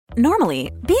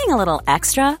Normally, being a little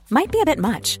extra might be a bit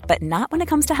much, but not when it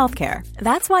comes to healthcare.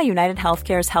 That's why United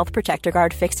Healthcare's Health Protector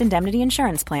Guard fixed indemnity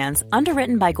insurance plans,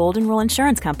 underwritten by Golden Rule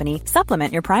Insurance Company,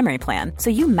 supplement your primary plan so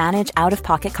you manage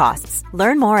out-of-pocket costs.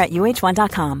 Learn more at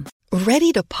uh1.com.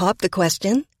 Ready to pop the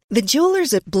question? The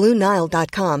jewelers at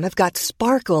BlueNile.com have got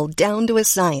sparkle down to a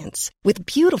science with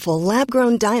beautiful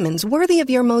lab-grown diamonds worthy of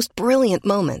your most brilliant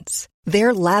moments.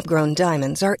 Their lab-grown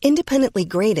diamonds are independently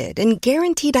graded and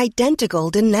guaranteed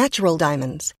identical to natural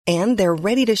diamonds, and they're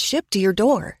ready to ship to your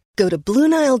door. Go to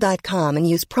BlueNile.com and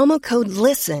use promo code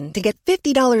LISTEN to get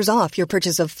 $50 off your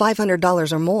purchase of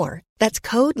 $500 or more. That's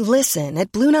code LISTEN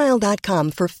at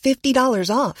BlueNile.com for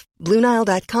 $50 off.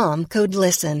 BlueNile.com, code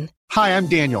LISTEN. Hi, I'm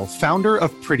Daniel, founder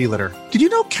of Pretty Litter. Did you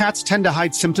know cats tend to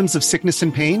hide symptoms of sickness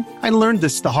and pain? I learned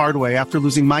this the hard way after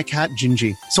losing my cat,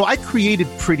 Gingy. So I created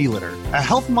Pretty Litter, a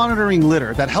health monitoring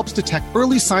litter that helps detect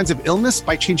early signs of illness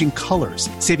by changing colors,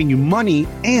 saving you money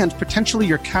and potentially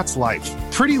your cat's life.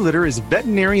 Pretty Litter is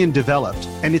veterinarian developed,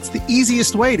 and it's the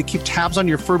easiest way to keep tabs on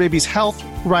your fur baby's health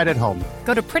right at home.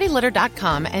 Go to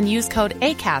prettylitter.com and use code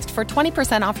ACAST for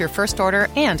 20% off your first order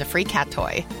and a free cat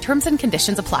toy. Terms and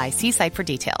conditions apply. See site for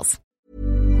details.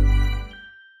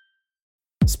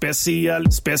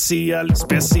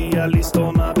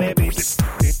 Specialisterna baby.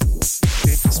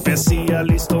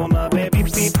 Specialisterna baby.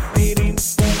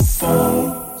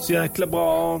 Så jäkla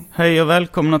bra. Hej och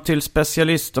välkomna till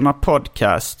Specialisterna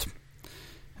podcast.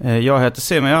 Jag heter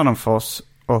Simon Gärdenfors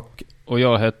och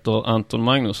jag heter Anton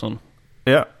Magnusson.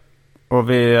 Ja, och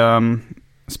vi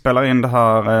spelar in det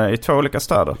här i två olika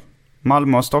städer.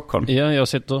 Malmö och Stockholm. Ja,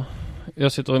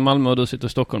 jag sitter i Malmö och du sitter i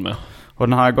Stockholm med. Och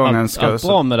den här gången allt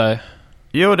bra med dig?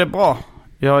 Jo, det är bra.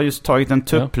 Jag har just tagit en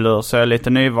tupplur så jag är lite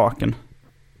nyvaken.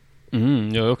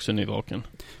 Jag är också nyvaken.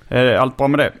 Är allt bra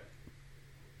med det?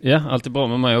 Ja, allt är bra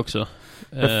med mig också.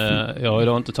 Jag har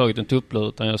idag inte tagit en tupplur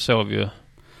utan jag sov ju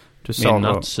min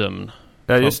nattsömn.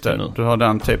 Ja, just det. Du har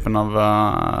den typen av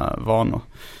vanor.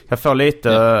 Jag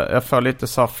får lite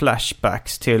så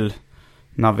flashbacks till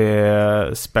när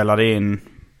vi spelade in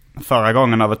förra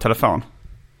gången över telefon.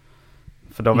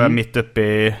 För då var jag mitt uppe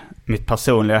i mitt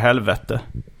personliga helvete.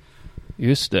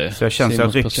 Just det. Så jag känns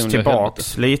att jag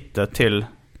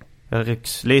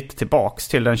rycks lite tillbaks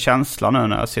till den känslan nu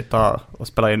när jag sitter här och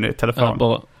spelar in i telefon.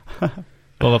 Ja,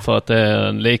 bara för att det är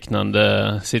en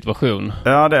liknande situation.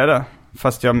 Ja, det är det.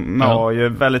 Fast jag mår ju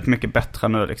väldigt mycket bättre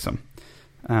nu liksom.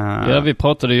 Ja, vi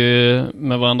pratade ju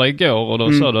med varandra igår och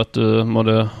då sa du att du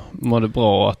mådde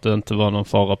bra, att det inte var någon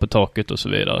fara på taket och så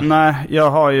vidare. Nej, det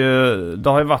har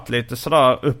ju varit lite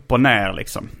sådär upp och ner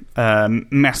liksom.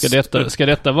 Ska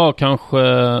detta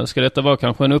vara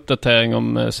kanske en uppdatering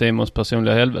om Simons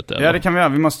personliga helvete? Eller? Ja, det kan vi göra.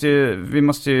 Vi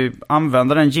måste ju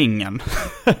använda den jingeln.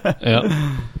 Ja.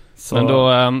 Men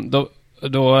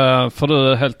då får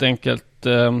du helt enkelt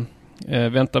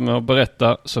vänta med att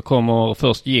berätta, så kommer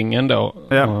först jingeln då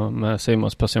med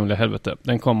Simons personliga helvete.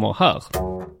 Den kommer här.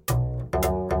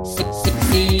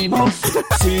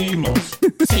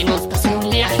 Simons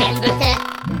personliga helvete.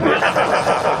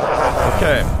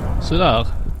 Okej. Sådär.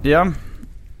 Ja.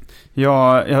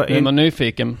 Jag är man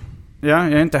nyfiken. Ja,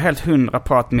 jag är inte helt 100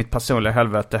 på att mitt personliga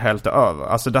helvete är helt över.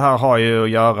 Alltså det här har ju att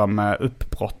göra med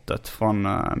uppbrottet från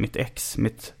mitt ex,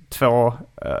 mitt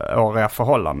 2-åriga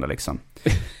förhållande liksom.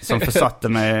 Som försatte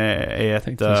mig i ett... Jag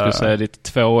tänkte att du skulle säga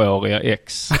ditt 2-åriga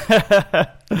ex.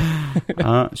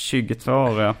 Ja,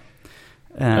 22-åriga.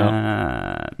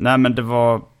 Nej, men det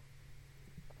var...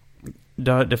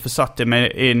 Det försatte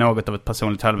mig i något av ett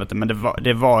personligt helvete. Men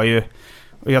det var ju...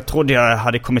 Och jag trodde jag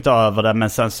hade kommit över det, men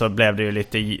sen så blev det ju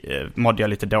mådde jag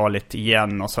lite dåligt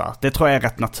igen och så här. Det tror jag är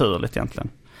rätt naturligt egentligen.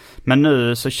 Men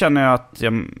nu så känner jag att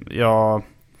jag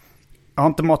har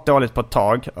inte mått dåligt på ett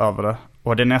tag över det.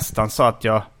 Och det är nästan så att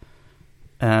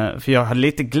för jag hade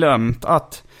lite glömt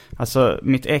att alltså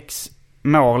mitt ex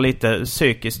mår lite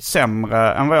psykiskt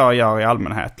sämre än vad jag gör i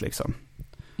allmänhet liksom.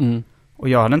 Och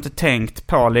jag hade inte tänkt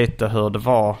på lite hur det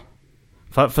var.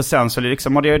 För sen så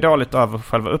liksom mådde jag ju dåligt över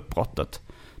själva uppbrottet.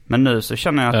 Men nu så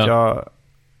känner jag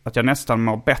att jag nästan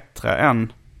mår bättre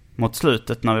än mot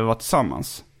slutet när vi var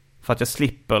tillsammans. För att jag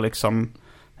slipper liksom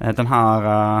den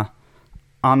här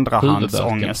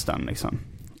andrahandsångesten liksom.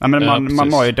 Ja, men man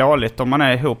mår ju dåligt om man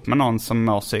är ihop med någon som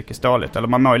mår psykiskt dåligt. Eller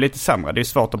man mår ju lite sämre. Det är ju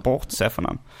svårt att bortse från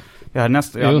den. Jag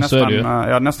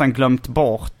hade nästan glömt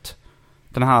bort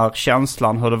den här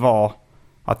känslan hur det var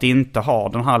att inte ha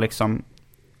den här liksom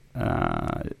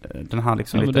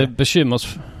lite... Men det är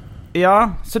bekymmersfritt.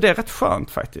 Ja, så det är rätt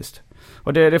skönt faktiskt.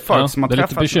 Och det är folk som har träffat...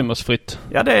 Det är lite bekymmersfritt.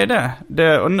 Ja, det är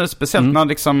det. Och nu speciellt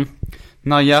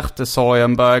när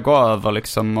hjärtesorgen börjar gå över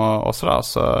liksom och sådär,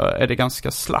 så är det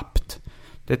ganska slappt.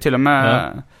 Det är till och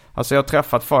med... Alltså jag har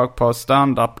träffat folk på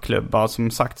stand-up-klubbar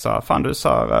som sagt så här, fan du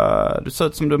ser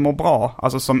ut som du mår bra.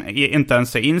 Alltså som inte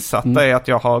ens är insatta i att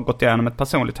jag har gått igenom ett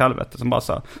personligt helvete. Som bara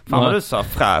så här, fan vad du ser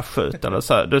fräsch ut. Eller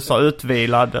så här, du ser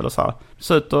utvilad eller så här. Du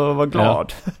ser ut att vara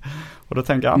glad. Ja. Och då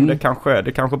tänker jag, men det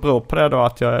kanske beror på det då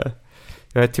att jag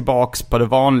är tillbaks på det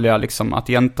vanliga liksom. Att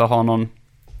jag inte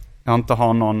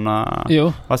har någon...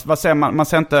 Vad säger man? Man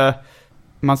säger inte...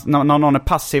 när någon är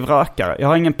passiv rökare. Jag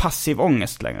har ingen passiv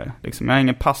ångest längre. Liksom. Jag har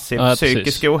ingen passiv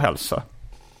psykisk ohälsa.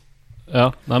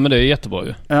 Ja, nej, men det är jättebra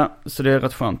ju. Ja, så det är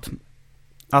rätt skönt.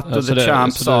 Att The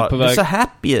Champ sa, du ser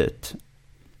happy ut.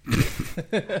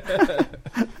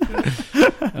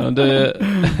 Ja,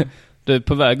 du är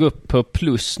på väg upp på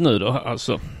plus nu då,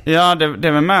 alltså. Ja, det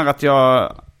är väl mer att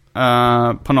jag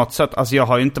på något sätt, alltså jag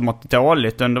har ju inte mått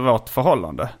dåligt under vårt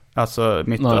förhållande. Alltså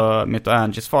mitt och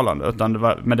Angies förhållande.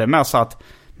 Men det är mer så att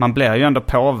man blir ju ändå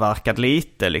påverkad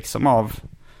lite liksom av...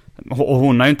 Och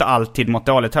hon har ju inte alltid mått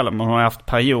dåligt heller, men hon har haft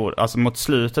period... Alltså mot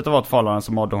slutet av vårt förhållande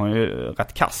så mådde hon ju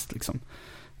rätt kast liksom.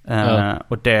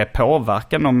 Och det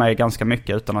påverkar nog mig ganska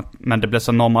mycket men det blev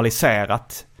så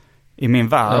normaliserat i min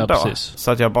värld då. Precis.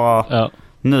 Så att jag bara...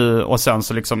 Nu och sen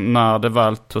så liksom när det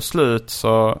väl tog slut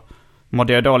så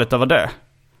mådde jag dåligt över det.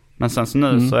 Men sen så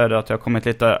nu så är det att jag har kommit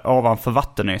lite ovanför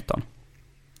vattenytan.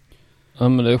 Ja,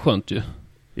 men det är skönt ju.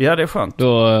 Ja, det är skönt.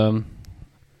 Då,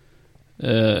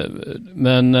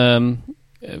 men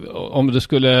om du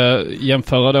skulle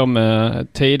jämföra då med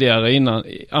tidigare innan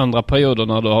andra perioder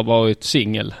när du har varit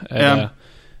singel.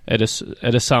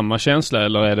 Är det samma känsla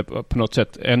eller är det på något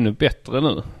sätt ännu bättre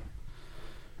nu?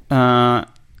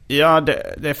 Ja,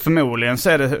 det är förmodligen så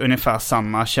är det ungefär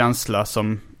samma känsla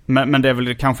som... Men det är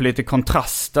väl kanske lite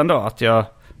kontrasten då att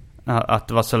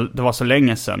det var så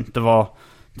länge sedan. Det var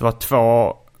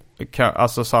 2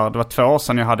 år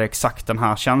sedan jag hade exakt den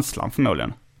här känslan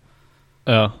förmodligen.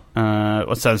 Ja.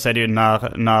 Och sen så är det ju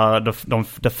när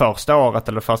det första året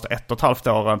eller första 1,5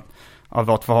 åren av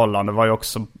vårt förhållande var ju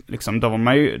också liksom, då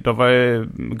var jag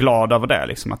glad över det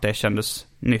liksom, att det kändes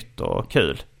nytt och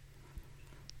kul.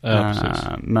 Ja, precis.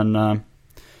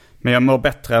 Men jag mår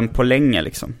bättre än på länge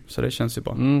liksom. Så det känns ju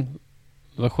bra.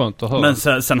 Vad skönt att höra. Men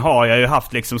sen har jag ju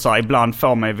haft liksom så här, ibland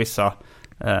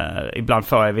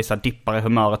får jag vissa dippar i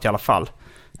humöret i alla fall.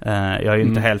 Jag är ju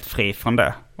inte helt fri från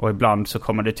det. Och ibland så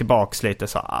kommer det tillbaks lite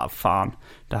så fan.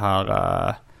 Det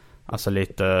här, alltså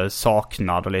lite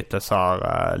saknad och lite så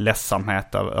här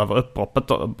ledsamhet över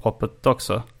uppbrottet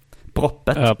också.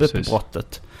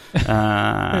 Uppbrottet.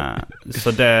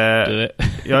 Så det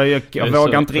jag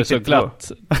vågar inte riktigt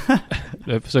glatt.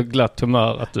 Du är så glatt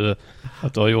humör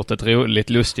att du har gjort ett roligt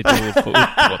lustigt ord för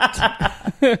uppbrott.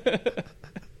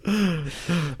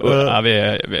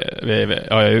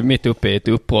 Jag är ju mitt uppe i ett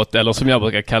uppbrott, eller som jag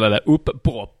brukar kalla det,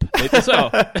 uppbropp. Lite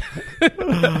så.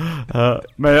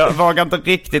 Men jag vågar inte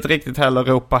riktigt heller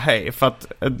ropa hej. För att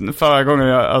förra gången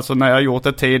när jag gjort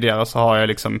det tidigare så har jag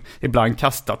liksom ibland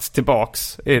kastats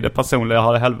tillbaks i det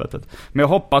personliga helvetet. Men jag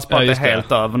hoppas på att det är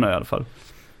helt över nu i alla fall.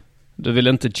 Du vill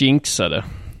inte jinxa det?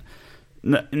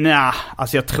 Nej,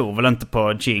 alltså jag tror väl inte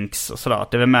på jinx och sådär.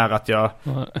 Det är väl mer att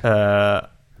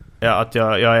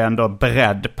jag är ändå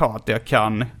beredd på att jag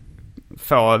kan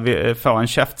få en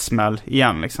käftsmäll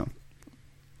igen liksom.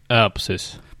 Ja,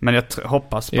 precis. Men jag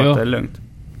hoppas på att det är lugnt.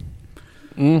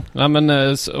 Ja,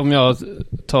 men om jag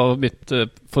tar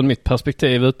från mitt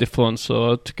perspektiv utifrån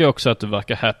så tycker jag också att du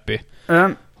verkar happy.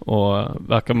 Och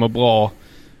verkar må bra.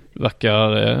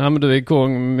 Men du är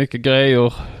igång med mycket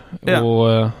grejer.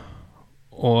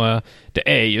 Och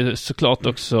det är ju såklart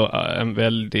också en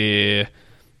väldigt...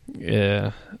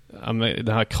 den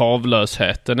här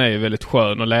kravlösheten är ju väldigt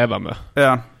skön att leva med.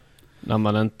 Ja.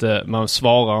 När man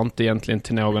svarar inte egentligen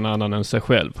till någon annan än sig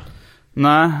själv.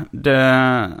 Nej,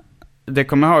 det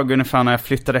kommer jag ihåg ungefär när jag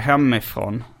flyttade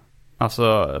hemifrån.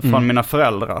 Alltså från mina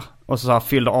föräldrar. Och så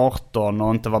fyllde 18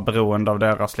 och inte var beroende av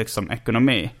deras liksom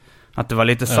ekonomi. Att det var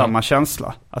lite samma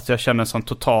känsla. Att jag kände en sån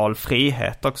total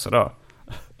frihet också då.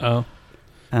 Ja,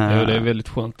 det är väldigt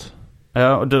skönt.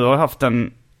 Ja, och du har haft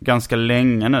den ganska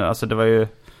länge nu. Alltså det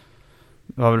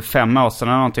var väl 5 år sedan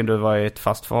eller någonting du var i ett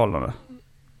fast förhållande.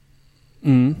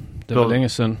 Det var länge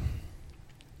sedan.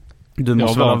 Du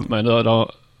måste jag har vant mig.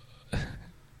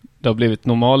 Det har blivit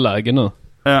normalläge nu.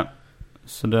 Ja.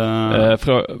 Så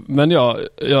men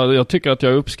jag tycker att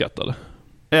jag uppskattar det.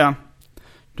 Ja.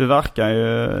 Du verkar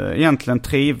ju egentligen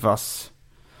trivas.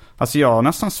 Alltså jag har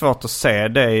nästan svårt att se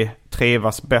dig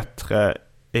trivas bättre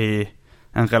i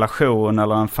en relation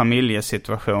eller en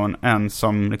familjesituation än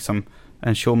som liksom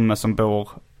en tjomme som bor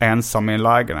ensam i en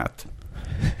lägenhet.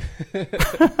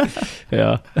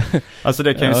 Ja. Alltså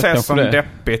det kan ju ses som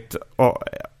deppigt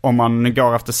om man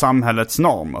går efter samhällets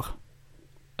normer.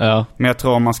 Ja. Men jag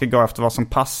tror om man ska gå efter vad som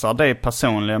passar dig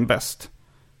personligen bäst,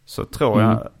 så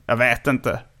tror jag vet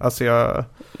inte. Alltså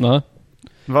Nej.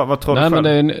 Vad tror du själv?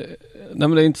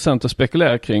 Men det är intressant att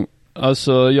spekulera kring.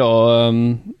 Alltså jag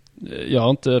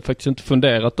har faktiskt inte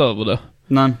funderat över det.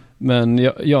 Nej. Men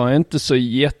jag är inte så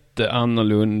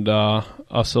jätteannorlunda.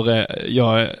 Alltså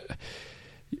jag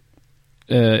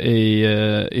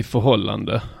är i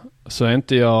förhållande. Så är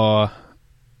inte jag...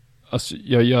 Alltså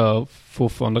jag gör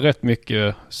fortfarande rätt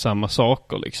mycket samma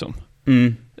saker liksom.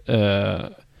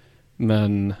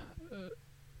 Men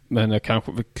jag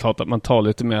kanske, klart att man tar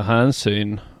lite mer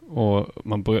hänsyn och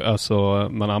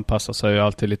man anpassar sig ju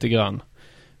alltid lite grann.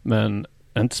 Men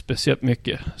inte speciellt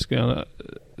mycket, ska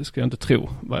jag inte tro i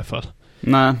varje fall.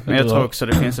 Nej, men jag tror också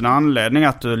det finns en anledning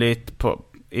att du lite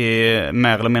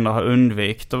mer eller mindre har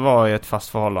undvikit att vara i ett fast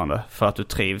förhållande för att du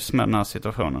trivs med den här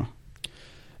situationen.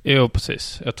 Jo,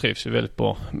 precis. Jag trivs ju väldigt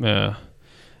bra med...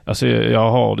 Alltså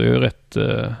jag har det ju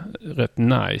rätt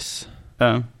nice.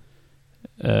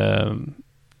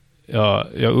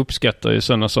 Jag uppskattar ju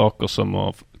sådana saker som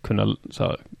att kunna så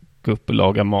här, gå upp och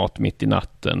laga mat mitt i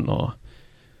natten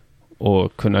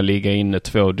och kunna ligga inne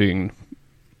 2 dygn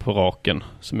på raken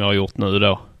som jag har gjort nu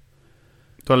då.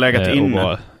 Du har legat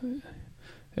inne?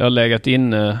 Jag har legat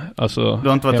inne, alltså... Du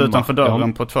har inte varit hemma utanför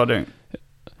dörren på 2 dygn?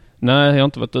 Nej, jag har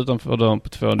inte varit utanför dörren på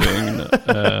 2 dygn.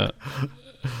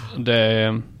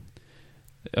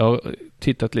 Jag har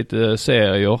tittat lite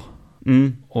serier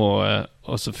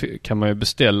och så kan man ju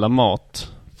beställa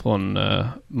mat från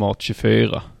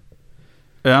Mat24.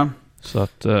 Ja. Så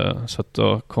att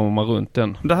då kommer man runt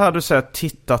den. Det här du säger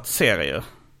tittat serier.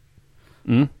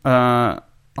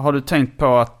 Har du tänkt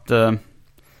på att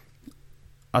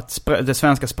det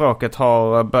svenska språket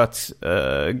har börjat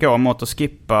gå mot att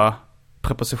skippa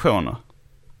prepositioner?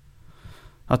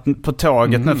 Att på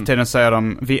tåget nu för tiden säger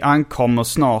de vi ankommer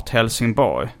snart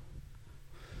Helsingborg.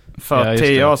 För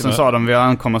 10 år sedan sa de vi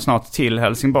ankommer snart till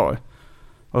Helsingborg.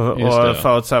 Och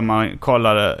förut så man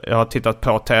kollade, jag har tittat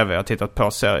på tv, jag har tittat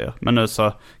på serier. Men nu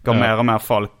så går mer och mer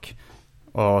folk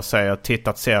och säger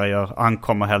tittat serier,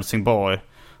 ankommer Helsingborg.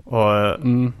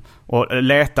 Och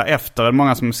leta efter,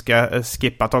 många som ska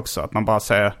skippat också. Att man bara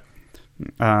säger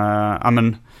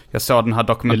jag såg den här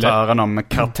dokumentären om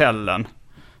Kartellen.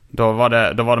 Då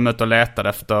var de ute och letade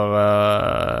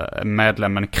efter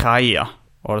medlemmen Kraja.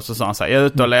 Och så sa han så här, jag är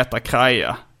ute och letar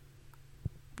Kraja.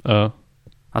 Ja.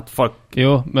 Att folk...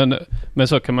 Jo, men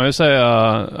så kan man ju säga,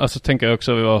 alltså tänker jag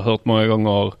också, vi har hört många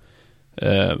gånger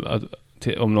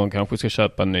om någon kanske ska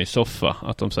köpa en ny soffa,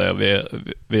 att de säger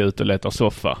vi är ute och letar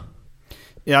soffa.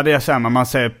 Ja, det är samma, man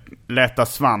säger leta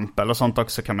svamp eller sånt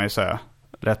också kan man ju säga.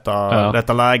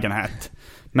 Leta lägenhet.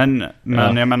 Men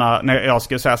jag menar, när jag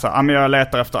skulle säga så här, men jag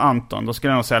letar efter Anton, då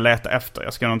skulle jag nog säga leta efter.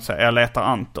 Jag skulle nog inte säga, jag letar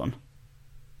Anton.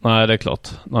 Nej, det är klart.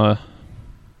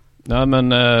 Nej,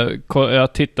 men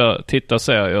jag tittar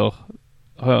serier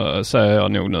säger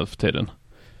jag nog nu för tiden.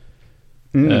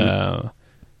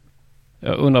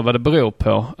 Jag undrar vad det beror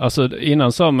på. Alltså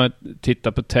innan sa man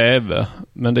titta på tv,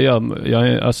 men det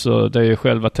gör det är ju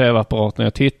själva tv-apparaten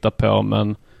jag tittar på,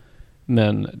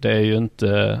 men det är ju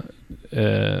inte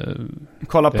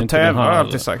kolla på tv har jag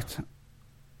alltid sagt.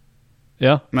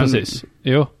 Ja, precis.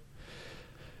 Jo.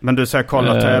 Men du säger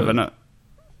kolla tv nu.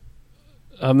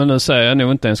 Ja, men nu säger jag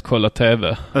nog inte ens kolla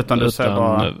tv. Utan du säger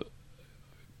bara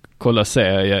kolla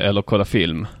serie eller kolla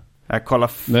film. Kolla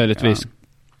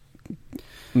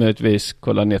möjligtvis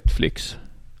kolla Netflix.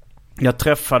 Jag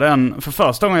träffade för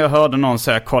första gången jag hörde någon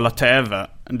säga kolla tv.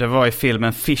 Det var i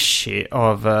filmen Fishy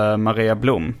av Maria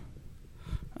Blom.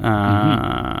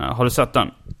 Har du sett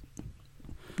den?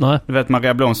 Nej. Du vet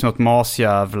Maria Blom som gjort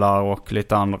Marsjävlar och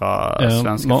lite andra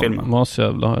svenska filmer.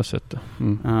 Marsjävlar har jag sett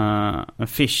det.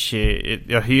 Fishy,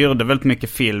 jag hyrde väldigt mycket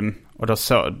film och då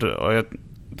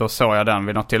såg jag den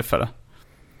vid något tillfälle.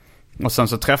 Och sen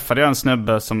så träffade jag en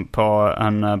snubbe som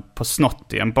på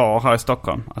Snott i en bar här i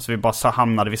Stockholm. Alltså vi bara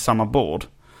hamnade vid samma bord.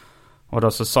 Och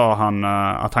då så sa han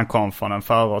att han kom från en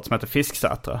förort som heter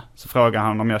Fisksätra. Så frågade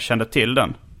han om jag kände till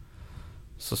den.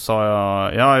 Så sa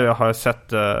jag, jag har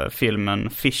sett filmen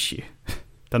Fishy.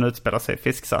 Den utspelar sig i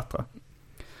Fisksätra.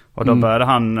 Och då började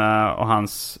han och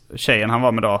tjejen han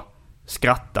var med då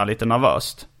skratta lite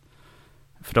nervöst.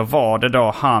 För då var det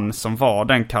då han som var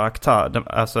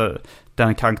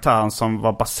den karaktären som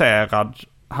var baserad,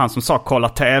 han som sa kolla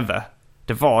tv.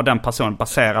 Det var den personen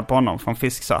baserad på honom från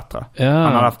Fisksätra. Ja,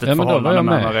 han hade haft ett förhållande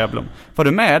med Maria Blom. Var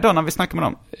du med då när vi snackade med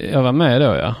dem? Jag var med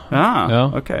då, ja.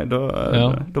 Ja. Okej.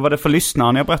 Då var det för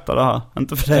lyssnaren jag berättade det här.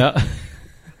 Inte för dig.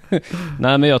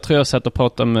 Nej, men jag tror jag satt och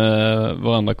pratade med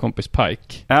vår andra kompis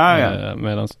Pike. Ja.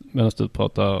 Medan du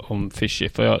pratar om Fishy.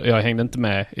 För jag hängde inte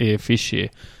med i Fishy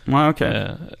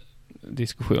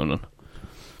diskussionen.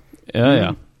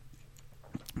 Ja.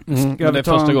 Det är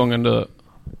första gången du...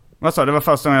 Vad sa du? Det var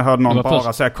första gången jag hörde någon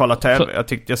bara säga kolla tv. Jag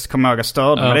tyckte jag kommer ihåg att jag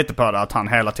störde mig lite på det. Att han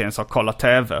hela tiden sa kolla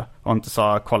tv och inte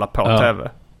sa kolla på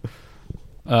tv.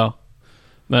 Ja.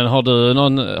 Men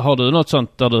har du något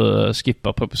sånt där du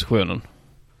skippar propositionen?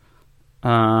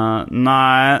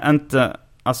 Nej, inte.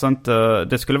 Alltså inte.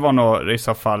 Det skulle vara nog i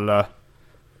så fall.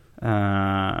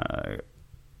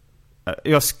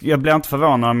 Jag blir inte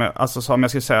förvånad om jag, alltså om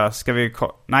jag skulle säga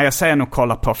nej, jag säger nog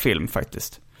kolla på film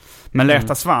faktiskt. Men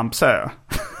leta svamp säger jag.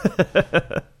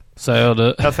 Säger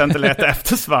du? Jag ska inte leta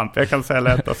efter svamp. Jag kan säga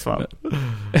leta svamp.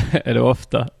 Är det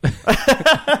ofta?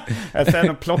 Jag säger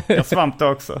nog plocka svamp då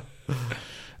också.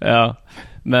 Ja.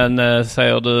 Men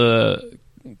säger du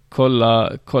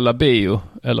kolla bio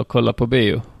eller kolla på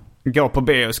bio? Gå på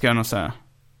bio ska jag nog säga.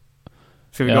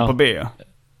 Ska vi gå på bio?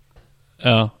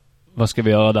 Ja. Vad ska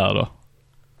vi göra där då?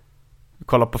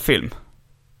 Kolla på film.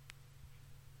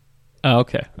 Ja,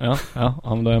 okej. Ja,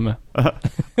 då är jag med.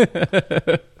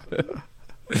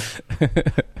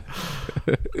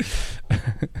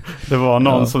 Det var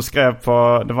någon som skrev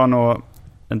på... Det var nog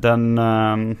den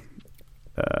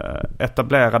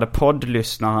etablerade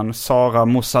poddlyssnaren Sara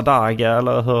Mossadegh,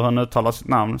 eller hur han uttalar sitt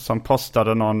namn, som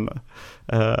postade någon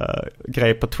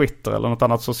grej på Twitter eller något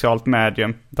annat socialt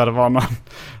medium där det var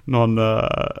någon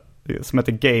som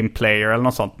heter Gameplayer eller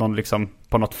något sånt, någon liksom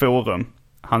på något forum.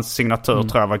 Hans signatur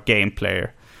tror jag var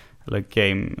Gameplayer eller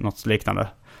Game, något liknande.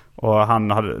 Och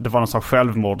det var någon sån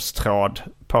självmordstråd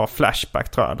på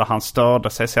Flashback tror jag, där han störde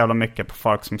sig så jävla mycket på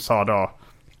folk som sa då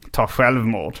ta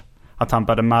självmord. Att han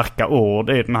började märka ord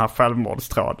i den här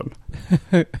självmordstråden.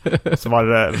 Så var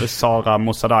det Sara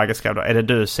Mossadegh skrev då, är det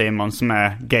du Simon som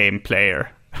är Gameplayer?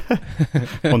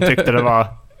 Hon tyckte det var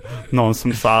någon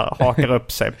som så här, hakar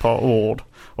upp sig på ord.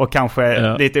 Och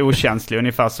kanske lite okänslig,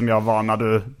 ungefär som jag var när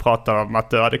du pratade om att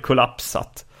du hade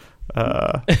kollapsat.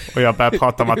 Och jag började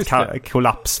prata om att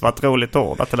kollaps var ett roligt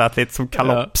ord. Att det lät lite som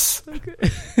kalops.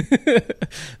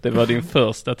 Det var din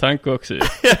första tanke också.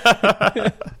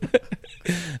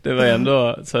 Det var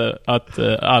ändå så att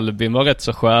Albin var rätt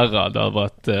så skärrad över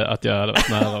att jag hade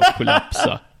varit nära att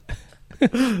kollapsa.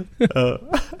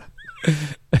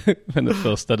 Men det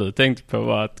första du tänkte på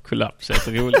var att kollaps är ett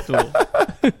roligt ord.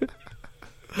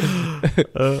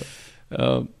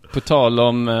 På tal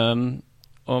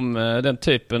om den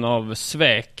typen av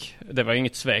svek. Det var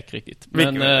inget svek riktigt.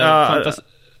 Men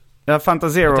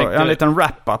Fantasero, en liten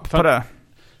wrap-up på det.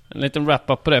 En liten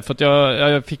wrap-up på det. För att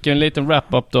jag fick ju en liten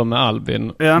wrap-up då med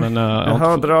Albin. Ja, men jag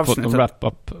hörde det avsnittet. Någon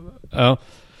wrap-up. Ja.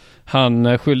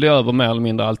 Han skyllde över mer eller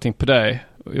mindre allting på dig.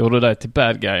 Och gjorde dig till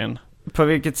bad guyen. På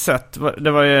vilket sätt?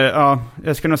 Det var ju,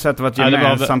 jag skulle nog säga att det var ett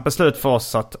gemensamt beslut för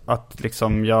oss att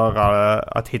liksom göra,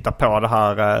 att hitta på det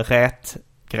här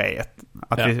rätgrejet.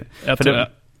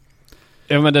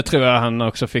 Ja, men det tror jag han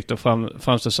också fick då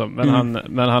framstå som.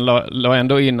 Men han la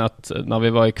ändå in att när vi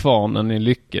var i Kvarnen i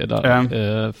Lycke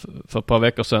där, för ett par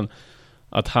veckor sedan,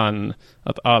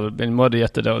 att Albin mådde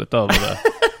jättedåligt över det.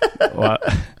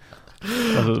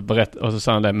 Och så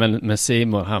sa han det, men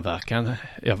Simon, han verkar...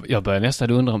 Jag började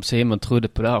nästan undra om Simon trodde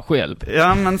på det här själv.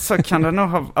 Ja, men så kan det nog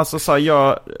ha... Alltså så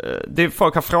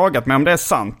folk har frågat mig om det är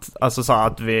sant. Alltså så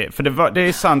att vi... För det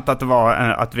är sant att det var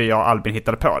att vi och Albin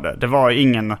hittade på det. Det var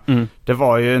ingen... Det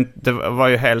var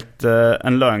ju helt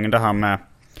en lögn det här med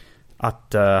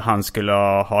att han skulle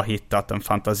ha hittat en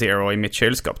Fantasero i mitt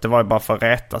kylskåp. Det var ju bara för att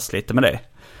rätas lite med det.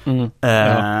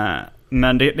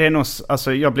 Men det är nog,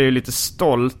 alltså jag blev ju lite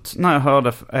stolt när jag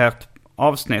hörde ert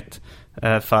avsnitt,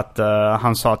 för att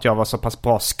han sa att jag var så pass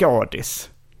bra skådis.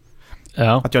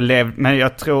 Ja. Att jag levde, men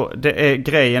jag tror det är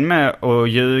grejen med att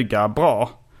ljuga bra.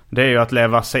 Det är ju att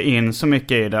leva sig in så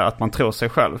mycket i det att man tror sig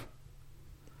själv.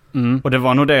 Och det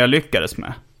var nog det jag lyckades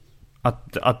med.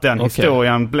 Att den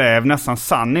historien blev nästan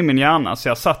sann i min hjärna. Så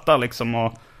jag satt där liksom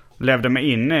och levde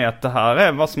mig in i att det här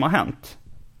är vad som har hänt.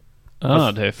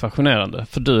 Ja, det är fascinerande.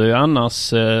 För du är ju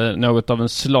annars något av en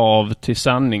slav till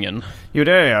sanningen. Jo,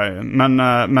 det är jag ju. Men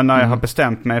när jag har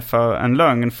bestämt mig för en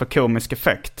lögn för komisk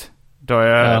effekt, då tror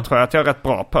jag att jag är rätt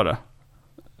bra på det.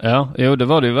 Ja, jo, det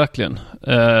var det ju verkligen.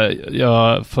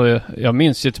 Jag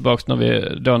minns ju tillbaka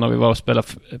när vi var och spelade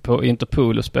på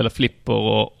Interpol och spelade flipper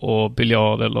och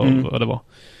biljard eller vad det var.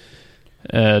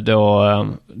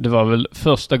 Det var väl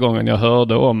första gången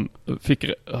jag fick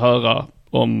höra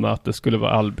om att det skulle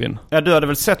vara Albin. Ja, du hade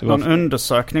väl sett någon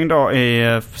undersökning då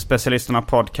i specialisterna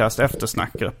podcast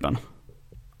eftersnackgruppen?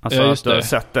 Alltså att du har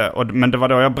sett det. Men det var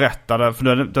då jag berättade, för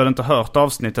du hade inte hört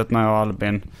avsnittet när jag och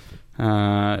Albin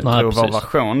drog vår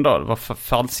version då. Det var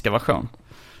falska version.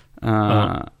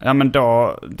 Ja, men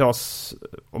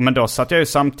då satt jag ju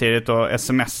samtidigt och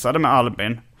smsade med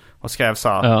Albin och skrev så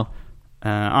här. Ja.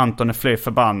 Anton är fly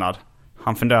förbannad.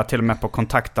 Han funderar till och med på att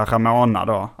kontakta Ramona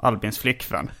då, Albins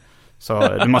flickvän.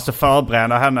 Så du måste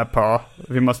förbereda henne på,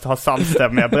 vi måste ha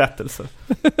samstämmiga berättelser.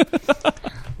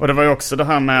 Och det var ju också det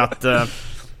här med att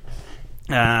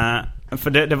för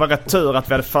det var rätt tur att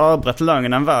vi hade förberett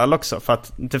lögnen väl också. För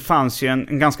att det fanns ju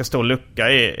en ganska stor lucka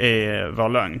i vår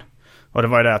lögn. Och det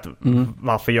var ju det att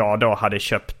varför jag då hade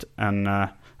köpt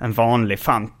en vanlig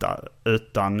Fanta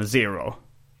utan Zero.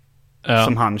 Ja.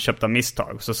 Som han köpte av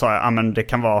misstag. Så sa jag, men det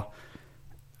kan vara...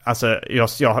 Alltså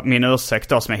min ursäkt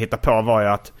då som jag hittade på var ju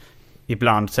att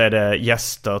ibland så är det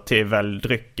gäster till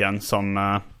väldrycken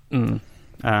som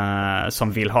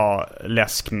vill ha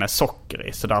läsk med socker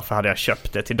i. Så därför hade jag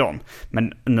köpt det till dem.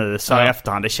 Men nu så här i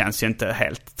efterhand, det känns ju inte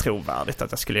helt trovärdigt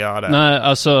att jag skulle göra det. Nej,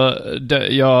 alltså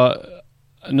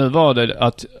nu var det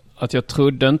att jag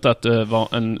trodde inte att det var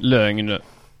en lögn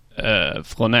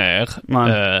från er.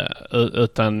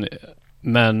 Utan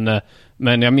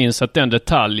men jag minns att den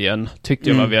detaljen tyckte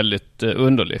jag var väldigt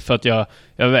underlig. För att jag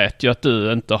vet ju att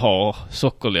du inte har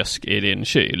sockerläsk i din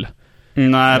kyl.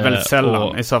 Nej, väldigt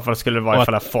sällan. I så fall skulle det vara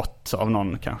ifall jag fått av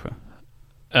någon kanske.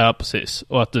 Ja, precis.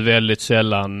 Och att du väldigt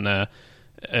sällan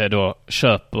då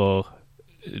köper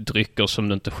drycker som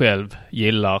du inte själv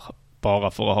gillar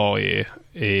bara för att ha i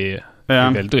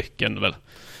väl drycken väl.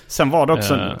 Sen var det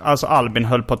också, alltså Albin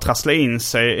höll på att trassla in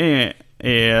sig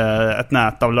i ett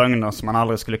nät av lögner som man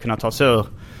aldrig skulle kunna ta sig ur.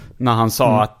 När han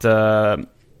sa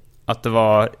att det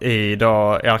var i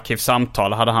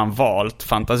Arkivsamtal hade han valt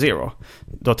Fanta Zero.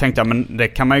 Då tänkte jag, men det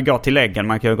kan man ju gå till läggen.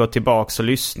 Man kan ju gå tillbaka och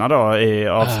lyssna då i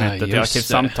avsnittet i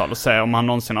Arkivsamtal och se om han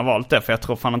någonsin har valt det. För jag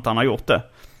tror fan inte han har gjort det.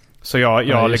 Så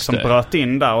jag liksom bröt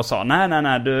in där och sa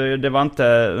nej, det var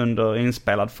inte under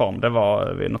inspelad form. Det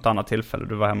var vid något annat tillfälle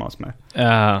du var hemma hos mig.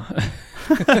 Ja.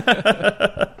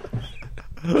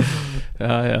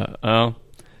 Ja.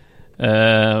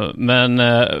 Men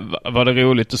var det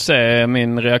roligt att se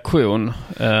min reaktion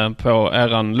på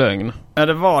eran lögn? Ja,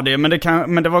 det var det.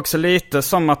 Men det var också lite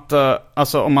som att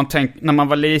alltså om man när man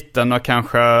var liten och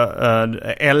kanske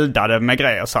eldade med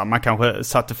grejer så här, man kanske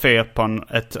satte fyr på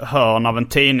ett hörn av en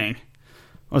tidning.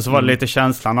 Och så var det lite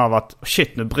känslan av att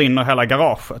shit, nu brinner hela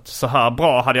garaget. Så här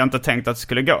bra hade jag inte tänkt att det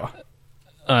skulle gå.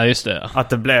 Ja, just det. Att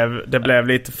det blev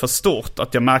lite för stort.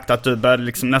 Att jag märkte att du började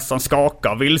liksom nästan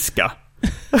skaka och vilska.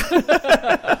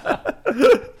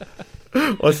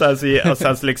 och sen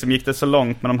så liksom gick det så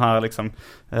långt med de här liksom,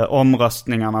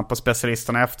 omröstningarna på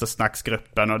specialisterna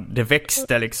eftersnacksgruppen. Och det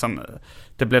växte liksom.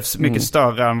 Det blev mycket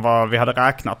större än vad vi hade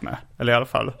räknat med. Eller i alla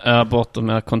fall. Ja, bortom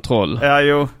med kontroll. Ja,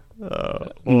 jo.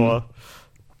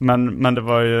 Men det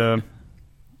var ju...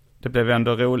 Det blev ju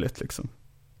ändå roligt liksom.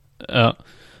 Ja.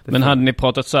 Men hade ni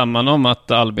pratat samman om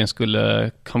att Albin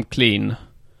skulle come clean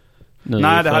nu?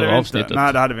 Nej, det hade vi inte.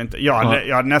 Nej, det hade vi inte. Jag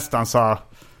hade nästan så...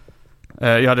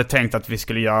 Jag hade tänkt att vi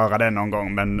skulle göra det någon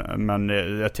gång. Men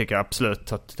jag tycker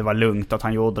absolut att det var lugnt att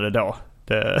han gjorde det då.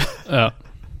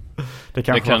 Det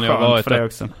kanske var skönt för det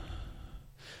också.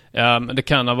 Ja, men det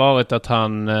kan ha varit att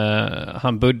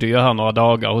han bodde ju här några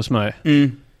dagar hos mig.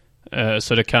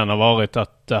 Så det kan ha varit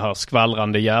att det här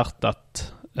skvallrande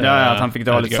hjärtat... att han fick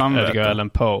dåligt samvete. Edgar Allan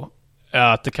Poe.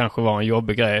 Ja, att det kanske var en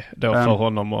jobbig grej då för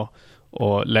honom att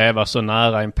leva så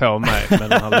nära in på mig med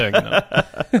den här lögnen.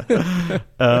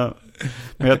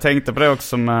 Men jag tänkte på det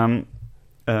också med...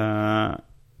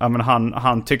 men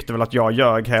han tyckte väl att jag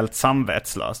ljög helt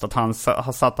samvetslöst. Att han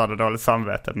hade dåligt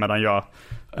samvete medan jag...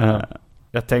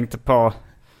 Jag tänkte på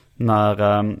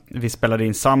när vi spelade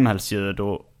in samhällsljud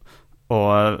och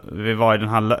vi var i den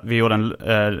här, vi gjorde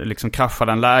liksom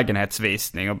kraschade en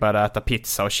lägenhetsvisning och började äta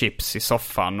pizza och chips i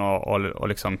soffan och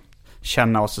liksom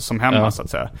känna oss som hemma så att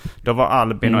säga. Då var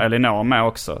Albin och Elinor med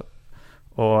också.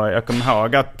 Och jag kommer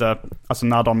ihåg att alltså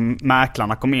när de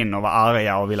mäklarna kom in och var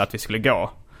arga och ville att vi skulle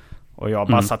gå och jag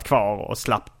bara satt kvar och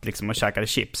slapp liksom och käkade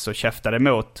chips och käftade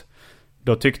emot.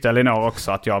 Då tyckte Elinor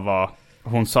också att jag var,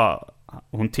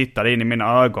 hon tittade in i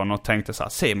mina ögon och tänkte så här: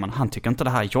 Simon, han tycker inte det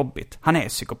här är jobbigt. Han är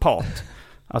psykopat.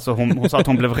 Alltså hon sa att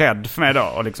hon blev rädd för mig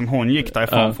då. Och liksom hon gick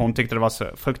därifrån för hon tyckte det var så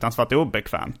fruktansvärt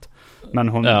obekvämt.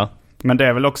 Men det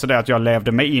är väl också det att jag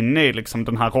levde mig in i liksom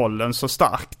den här rollen så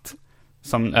starkt.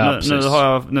 Som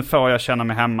nu får jag känna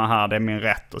mig hemma här. Det är min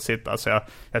rätt att sitta. Så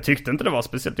jag tyckte inte det var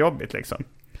speciellt jobbigt liksom.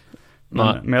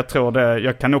 Men jag tror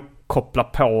jag kan nog koppla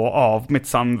på av mitt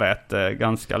samvete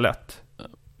ganska lätt.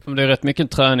 Det är rätt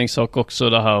mycket träningssak också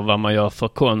det här vad man gör för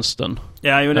konsten.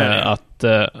 Ja, jo, det är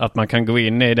det. Att man kan gå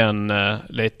in i den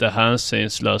lite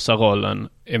hänsynslösa rollen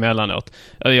emellanåt.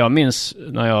 Jag minns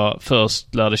när jag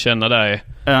först lärde känna dig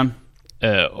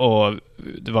och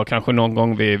det var kanske någon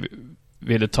gång vi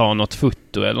ville ta något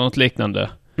foto eller något liknande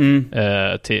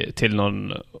till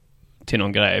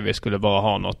någon grej. Vi skulle bara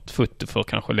ha något foto för att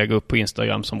kanske lägga upp på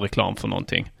Instagram som reklam för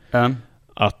någonting.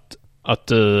 Att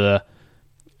du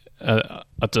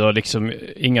har liksom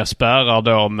inga spärrar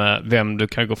då med vem du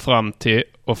kan gå fram till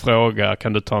och fråga,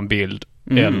 kan du ta en bild?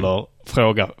 Eller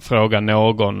fråga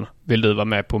någon, vill du vara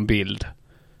med på en bild?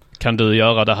 Kan du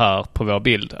göra det här på vår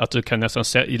bild? Att du kan nästan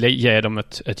ge dem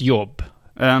ett jobb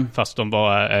fast de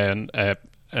bara är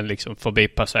en liksom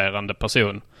förbipasserande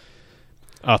person.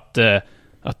 Att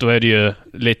då är det ju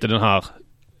lite den här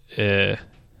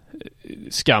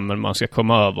skammen man ska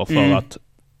komma över för att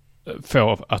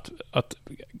få att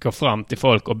gå fram till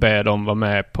folk och be dem vara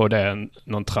med på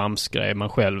någon tramsgrej man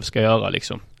själv ska göra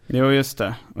liksom. Jo, just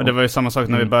det. Och det var ju samma sak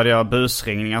när vi började göra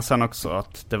busringningar sen också.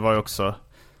 Att det var ju också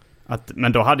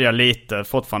men då hade jag lite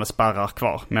fortfarande spärrar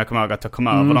kvar. Men jag kommer ihåg att jag kom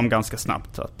över dem ganska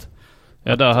snabbt.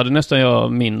 Ja, där hade nästan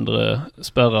jag mindre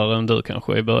spärrar än du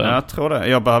kanske i början. Ja, jag tror det.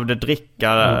 Jag behövde dricka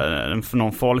för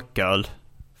någon folköl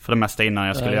för det mesta innan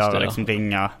jag skulle liksom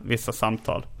ringa vissa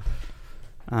samtal.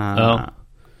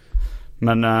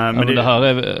 Men det här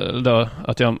är då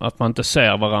att man inte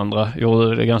ser varandra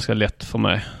gjorde det ganska lätt för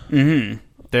mig.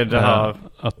 Det är det här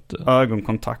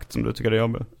ögonkontakt som du tycker är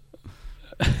jobbigt.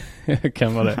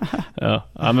 Kan vara det. Ja,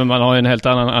 men man har ju en helt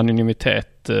annan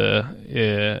anonymitet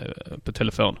på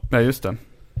telefon. Ja, just det.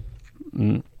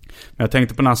 Men jag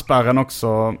tänkte på den här spärren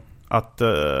också att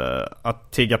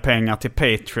tigga pengar till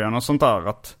Patreon och sånt där.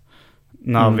 Att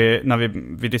när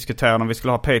vi diskuterade om vi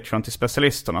skulle ha Patreon till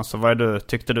specialisterna, så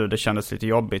tyckte du det kändes lite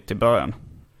jobbigt i början.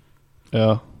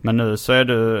 Ja. Men nu så är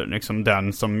du liksom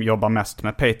den som jobbar mest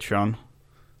med Patreon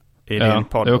i din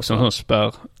podd. Det är också en sån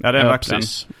spärr. Ja, det är verkligen.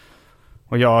 Precis.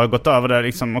 Och jag har gått över det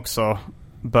liksom också,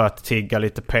 börjat tigga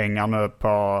lite pengar nu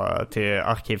till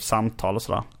arkivsamtal och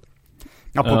sådär.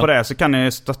 Apropå det så kan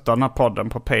ni stötta den här podden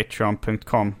på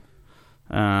patreon.com.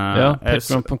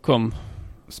 Patreon.com.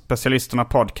 Specialisterna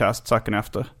podcast söker ni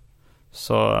efter.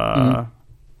 Så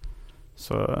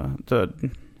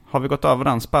har vi gått över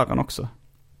den spärren också.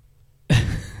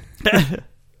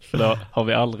 För det har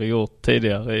vi aldrig gjort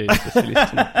tidigare i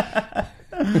specialisterna.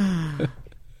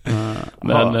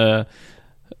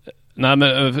 Men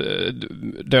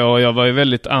då jag var ju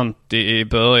väldigt anti i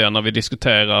början när vi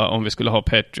diskuterade om vi skulle ha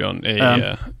Patreon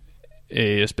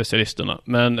i specialisterna.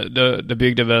 Men det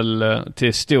byggde väl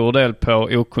till stor del på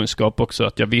okunskap också,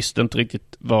 att jag visste inte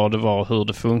riktigt vad det var, hur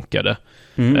det funkade.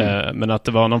 Men att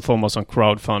det var någon form av sån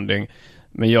crowdfunding.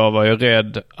 Men jag var ju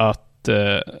rädd att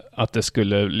det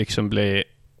skulle liksom bli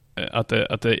att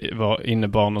det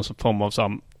innebar någon form av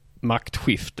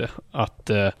maktskifte,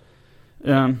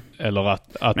 eller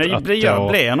att men jag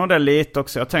blir nog det lite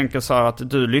också. Jag tänker så här att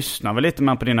du lyssnar väl lite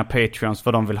mer på dina Patreons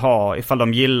vad de vill ha. Ifall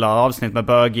de gillar avsnitt med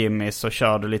Bög-Jimmy så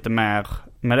kör du lite mer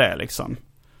med det liksom.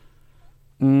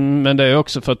 Men det är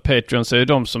också för att Patreons är ju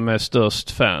de som är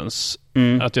störst fans.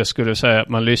 Att jag skulle säga att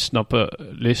man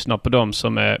lyssnar på de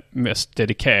som är mest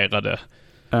dedikerade.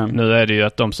 Nu är det ju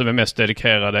att de som är mest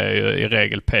dedikerade är ju i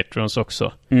regel Patreons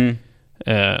också.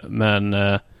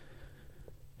 Men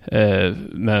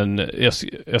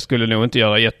jag skulle nog inte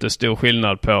göra jättestor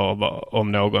skillnad på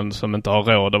om någon som inte har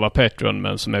råd att vara Patreon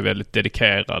men som är väldigt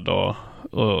dedikerad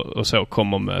och så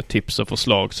kommer med tips och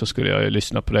förslag, så skulle jag ju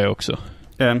lyssna på det också.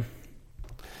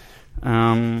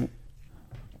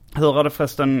 Hur är det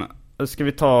förresten, ska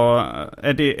vi ta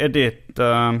är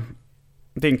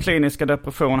din kliniska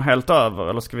depression helt över,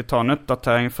 eller ska vi ta en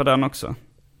uppdatering för den också?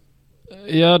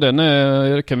 Ja,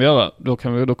 det kan vi göra.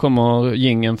 Då kommer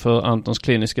jingeln för Antons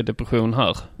kliniska depression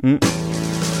här.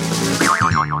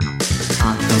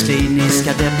 Antons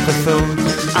kliniska depression.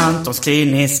 Antons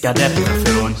kliniska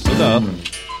depression. Sådär.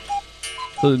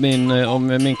 Om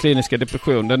min kliniska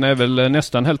depression, den är väl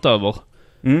nästan helt över.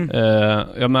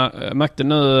 Jag märkte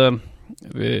nu,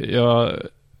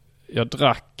 jag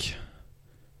drack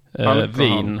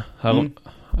vin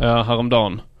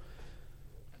häromdagen.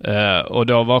 Och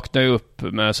då vaknade jag upp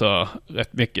med så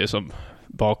rätt mycket som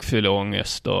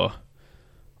bakfylleångest och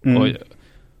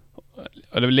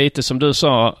det var lite som du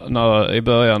sa i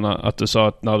början, att du sa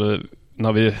att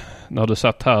när du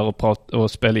satt här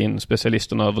och spelade in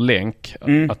specialisterna över länk,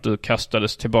 att du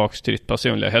kastades tillbaks till ditt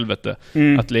personliga helvete.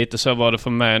 Att lite så var det för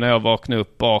mig när jag vaknade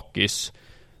upp bakis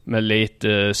med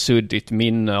lite suddigt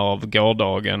minne av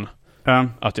gårdagen.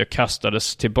 Att jag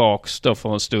kastades tillbaks då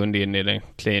för en stund in i den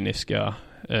kliniska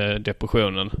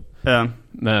depressionen.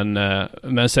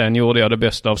 Men sen gjorde jag det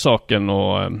bästa av saken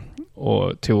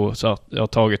och tog så att jag har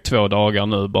tagit 2 dagar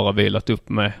nu, bara vilat upp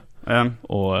mig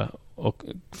och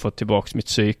fått tillbaka mitt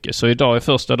psyke. Så idag är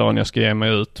första dagen jag ska ge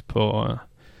mig ut på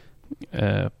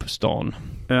stan.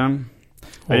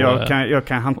 Jag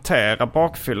kan hantera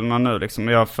bakfyllorna nu liksom.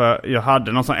 Jag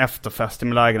hade någon sån efterfest i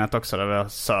min lägenhet också där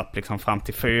jag söp liksom fram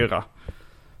till 4.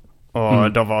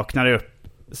 Och då vaknade jag upp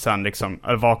sen liksom,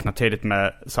 jag vaknade tidigt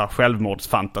med så här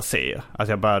självmordsfantasier.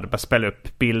 Alltså jag började spela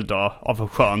upp bilder av hur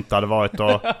skönt det hade varit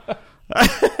och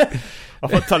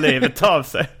få ta livet av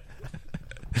sig.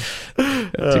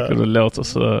 Jag tycker det låter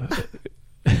så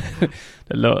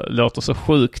det låter så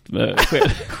sjukt med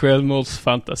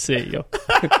självmordsfantasier.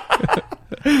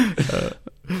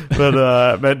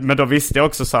 Men då visste jag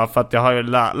också så här, för att jag har ju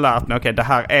lärt mig, okej, det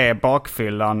här är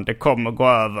bakfyllan, det kommer gå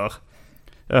över.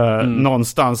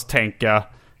 Någonstans tänker jag,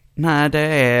 nej, det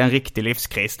är en riktig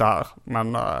livskris det här.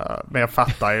 Men jag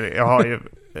fattar ju, jag har ju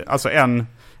alltså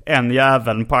en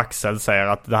jäveln på axeln säger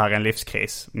att det här är en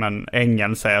livskris, men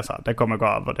ängeln säger så här, det kommer gå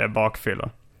över, det är bakfyllan.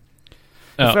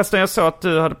 Ja. Förresten, jag såg att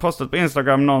du hade postat på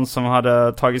Instagram någon som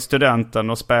hade tagit studenten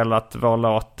och spelat vår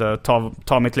låt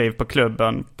Ta mitt liv på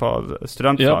klubben på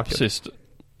studentflaket. Ja, precis.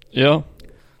 Ja.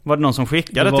 Var det någon som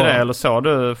skickade till dig eller såg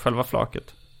du själva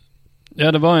flaket?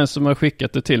 Ja, det var en som har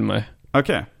skickat det till mig.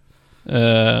 Okej.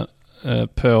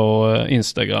 På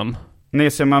Instagram.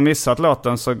 Ni som har missat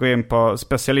låten så gå in på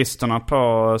specialisterna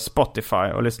på Spotify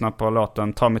och lyssna på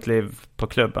låten Ta mitt liv på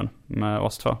klubben med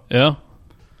oss 2. Ja.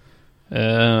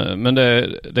 Men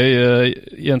det är ju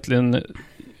egentligen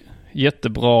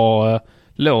jättebra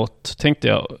låt, tänkte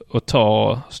jag, att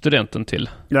ta studenten till.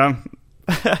 Ja.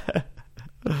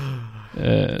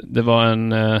 Det var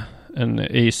en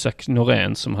Isak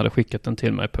Norén som hade skickat den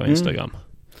till mig på Instagram.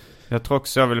 Jag tror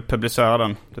också jag vill publicera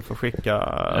den. Du får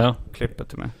skicka klippet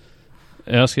till mig.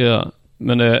 Jag ska göra.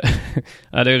 Men det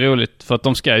är roligt för att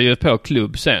de ska ju på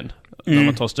klubb sen. När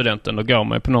man tar studenten, då går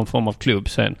man på någon form av klubb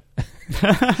sen.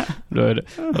 Då är det.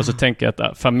 Och så tänker jag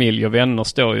att familj och vänner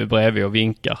står ju bredvid och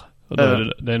vinkar. Och då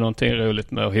är det är någonting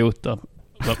roligt med att hota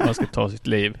att man ska ta sitt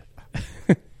liv.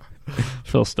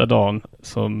 Första dagen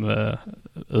som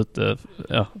ute,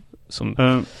 ja.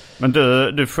 Men du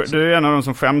är en av de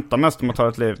som skämtar mest om att ta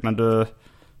ett liv,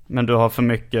 men du har för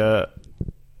mycket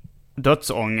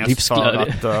dödsångest.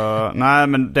 Livsglädje. För att nej,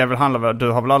 men det handlar väl,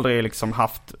 du har väl aldrig liksom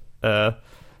haft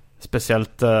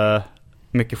speciellt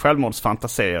mycket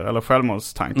självmordsfantasier eller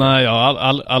självmordstankar? Nej, jag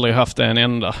har aldrig haft en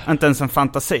enda. Inte ens en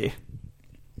fantasi?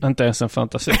 Inte ens en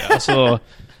fantasi. Alltså,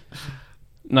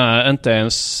 nej, inte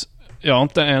ens. Jag har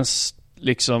inte ens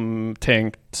liksom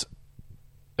tänkt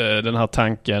den här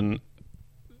tanken,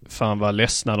 fan vad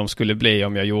ledsna de skulle bli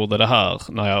om jag gjorde det här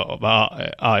när jag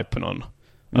var arg på någon.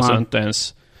 Alltså inte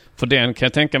ens. För den kan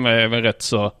jag tänka mig är väl rätt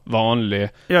så vanlig.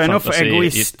 Jag är nog för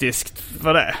egoistisk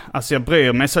för det. Alltså jag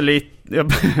bryr mig så lite. Jag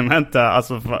bryr mig inte.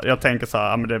 Alltså jag tänker så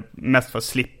här, men det är mest för att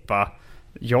slippa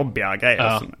jobbiga grejer. Ja.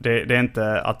 Alltså, det är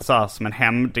inte att så här, som en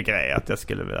hämndgrej att jag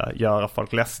skulle vilja göra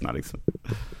folk ledsna liksom.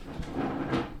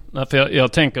 Nej, för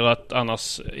jag tänker att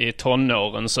annars i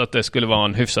tonåren så att det skulle vara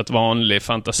en hyfsat vanlig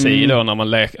fantasi då när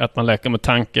man leker med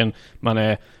tanken man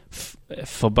är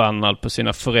förbannad på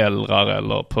sina föräldrar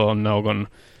eller på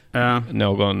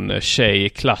någon tjej i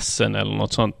klassen eller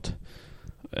något sånt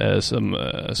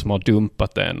som har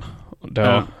dumpat en.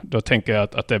 Då tänker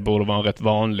jag att det borde vara en rätt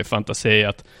vanlig fantasi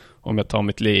att om jag tar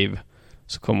mitt liv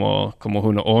så kommer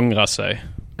hon att ångra sig.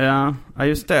 Ja,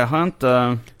 just det har jag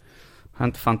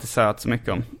inte fantiserat så mycket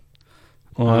om.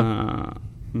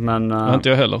 Men inte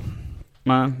jag heller.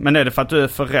 Men är det för att du är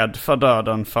för rädd för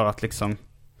döden för att liksom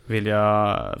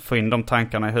vilja få in de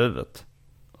tankarna i huvudet?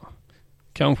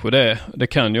 Kanske det. Det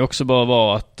kan ju också bara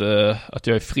vara att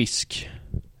jag är frisk.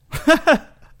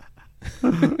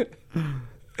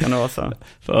 Kan det vara så?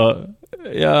 För,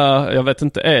 ja, jag vet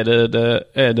inte.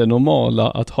 Är det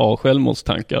normala att ha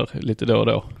självmordstankar lite då och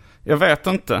då? Jag vet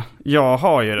inte. Jag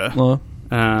har ju det. Ja.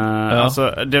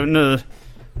 Alltså det,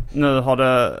 nu har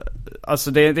det.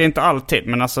 Alltså det är inte alltid,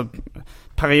 men alltså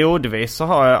periodvis så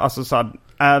har jag alltså så här,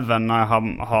 även när jag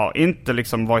har inte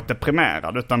liksom varit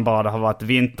deprimerad utan bara det har varit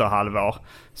vinterhalvår,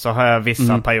 så har jag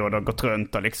vissa perioder gått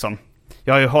runt och liksom,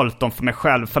 jag har ju hållit dem för mig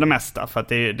själv för det mesta, för att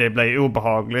det blir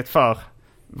obehagligt för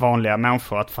vanliga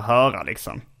människor att få höra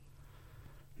liksom.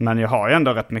 Men jag har ju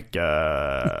ändå rätt mycket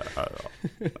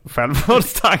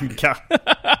självmordstankar.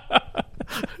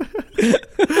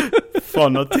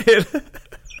 Från och till.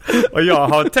 Och jag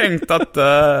har tänkt att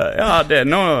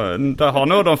det har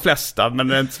nog de flesta, men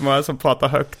det är inte så många som pratar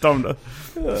högt om det.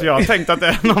 Så jag har tänkt att det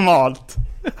är normalt.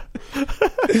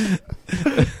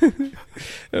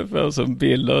 Jag får som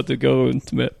bilder att du går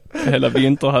runt med hela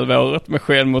vinterhalvåret med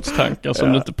självmordstankar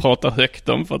som du inte pratar högt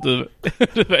om för att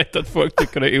du vet att folk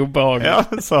tycker det är obehagligt. Ja,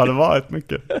 så har det varit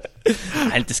mycket.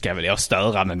 Inte ska väl jag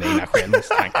störa med mina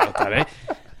självmordstankar.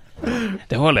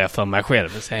 Det håller jag för mig själv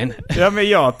sen. Ja, men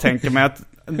jag tänker mig att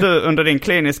du under din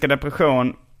kliniska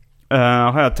depression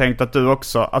har jag tänkt att du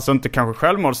också, alltså inte kanske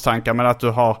självmordstankar, men att du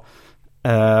har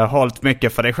hållit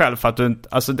mycket för dig själv. För att du inte,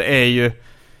 alltså det är ju,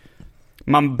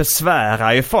 man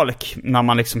besvärar ju folk när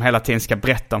man liksom hela tiden ska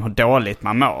berätta om hur dåligt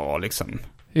man mår liksom.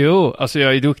 Jo, alltså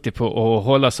jag är duktig på att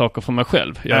hålla saker för mig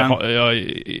själv.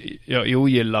 Jag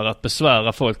ogillar att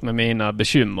besvära folk med mina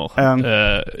bekymmer.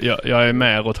 Jag är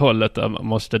mer åt hållet att jag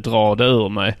måste dra det ur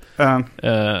mig.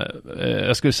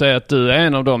 Jag skulle säga att du är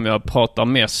en av dem jag pratar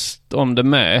mest om det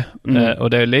med. Och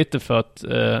det är lite för att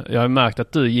jag har märkt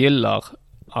att du gillar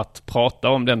att prata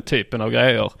om den typen av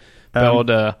grejer.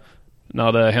 Både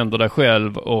när det händer dig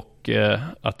själv och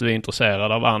att du är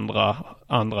intresserad av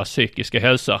andra psykiska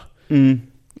hälsa.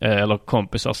 Eller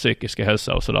kompisars psykiska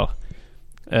hälsa och sådär.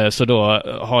 Så då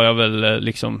har jag väl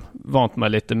liksom vant mig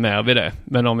lite mer vid det.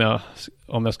 Men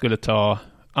om jag skulle ta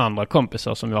andra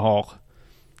kompisar som jag har,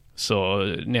 så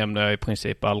nämner jag i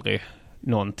princip aldrig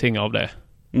någonting av det.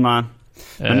 Nej.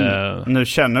 Men nu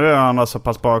känner vi varandra så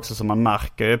pass bra också, så man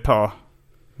märker ju på...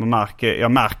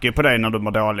 Jag märker ju på dig när du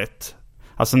mår dåligt.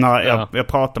 Alltså när jag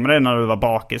pratade med dig när du var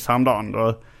bakis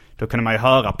häromdagen, då kunde man ju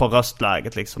höra på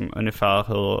röstläget liksom ungefär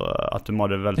att du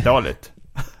mådde väldigt dåligt.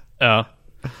 Ja.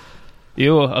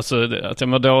 Jo, alltså att jag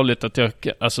mår dåligt, att jag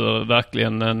alltså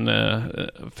verkligen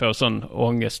får sån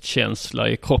ångestkänsla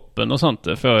i kroppen och sånt,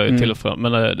 det får jag ju till och från.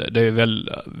 Men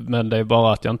det är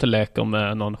bara att jag inte leker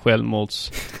med någon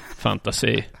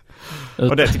självmordsfantasi.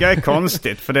 Och det tycker jag är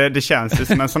konstigt, för det känns ju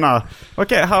som en sån här,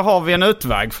 okej, här har vi en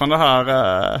utväg från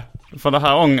det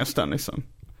här ångesten liksom.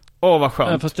 Vad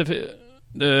skönt. Ja, fast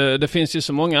det finns ju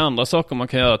så många andra saker man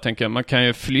kan göra, tänker jag. Man kan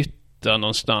ju flytta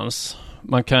någonstans.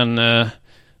 Man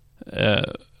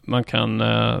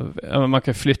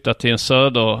kan flytta till en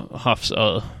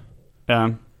söderhavsö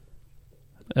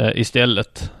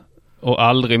istället. Och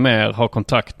aldrig mer ha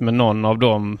kontakt med någon av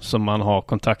dem som man har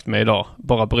kontakt med idag.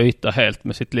 Bara bryta helt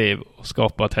med sitt liv och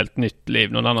skapa ett helt nytt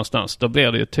liv någon annanstans. Då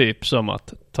blir det ju typ som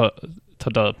att ta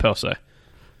död på sig.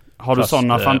 Har du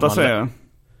sådana fantasier?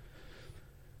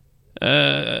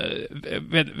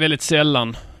 Väldigt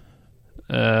sällan.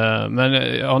 Men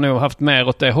jag har nog haft mer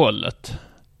åt det hållet.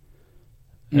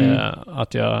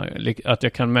 Att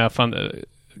jag kan mer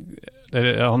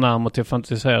jag har närmare till att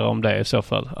fantisera om det i så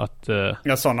fall.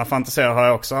 Ja, sådana fantasier har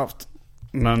jag också haft.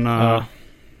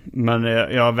 Men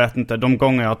jag vet inte, de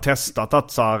gånger jag har testat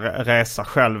att så här, resa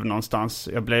själv någonstans,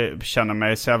 känner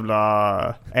mig så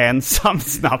jävla ensam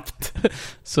snabbt.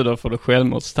 Så då får du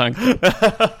självmordstankar.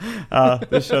 Ja,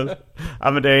 det känns.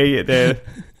 Ja, men det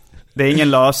är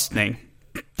ingen lösning.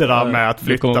 Det där med att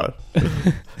flytta.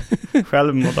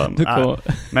 Självmorden.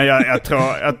 Men jag tror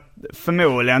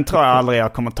förmodligen tror jag aldrig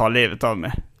jag kommer ta livet av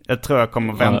mig. Jag tror jag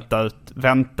kommer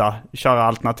köra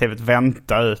alternativet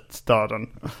vänta ut döden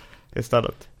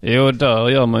istället. Jo, där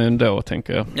gör man ju ändå,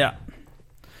 tänker jag. Ja.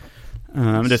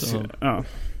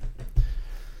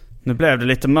 Nu blev det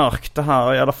lite mörkt det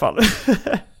här i alla fall.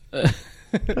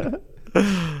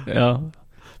 Ja.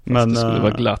 Men det skulle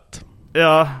vara glatt.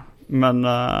 Ja, men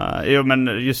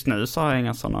just nu så har jag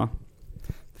inga sådana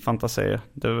fantasier.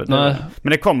 Men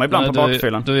det kommer ibland på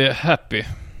bakfyllan. Du är happy.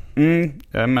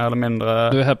 Jag är mer eller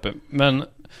mindre... Du är happy. Men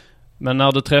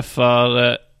när du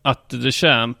träffar At the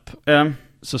Champ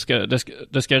så ska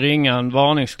det ska ringa en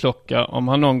varningsklocka om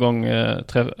han någon gång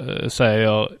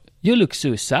säger "You look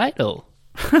suicidal".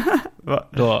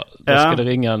 Då ska det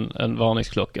ringa en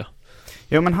varningsklocka.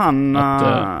 Jo, men han...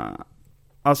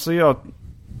 alltså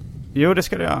Jo, det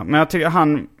ska det göra. Men jag tycker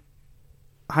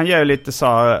han gör lite så...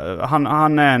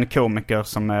 Han är en komiker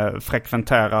som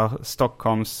frekventerar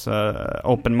Stockholms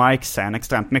open mic-scen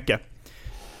extremt mycket.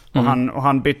 Och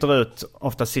han byter ut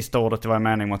ofta sista ordet i varje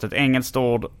mening mot ett engelskt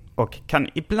ord och kan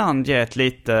ibland ge ett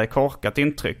lite korkat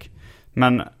intryck.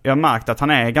 Men jag har märkt att han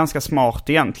är ganska smart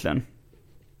egentligen.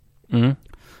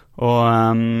 Och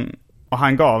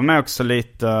han gav mig också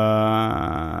lite...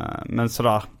 men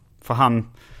sådär... För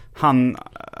han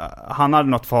hade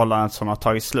något förhållande som har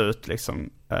tagit slut liksom.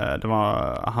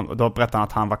 Då berättade han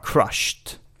att han var crushed.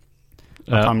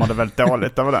 Att han mådde väldigt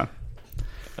dåligt över det.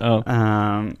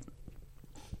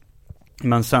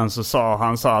 Men sen så sa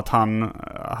han att han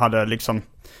hade liksom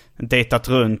dejtat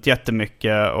runt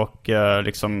jättemycket och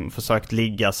liksom försökt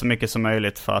ligga så mycket som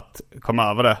möjligt för att komma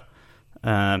över det.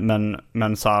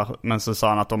 Men så sa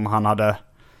han att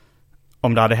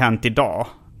om det hade hänt idag,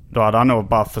 då hade han nog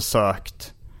bara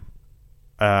försökt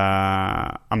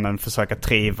försöka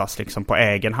trivas liksom på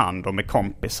egen hand och med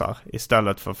kompisar.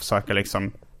 Istället för att försöka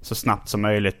liksom så snabbt som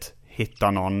möjligt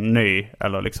hitta någon ny.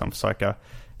 Eller liksom försöka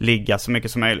ligga så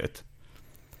mycket som möjligt.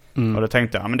 Och då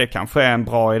tänkte jag, men det kanske är en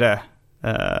bra idé.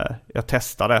 Jag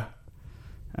testar det.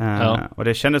 Och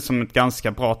det kändes som ett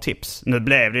ganska bra tips. Nu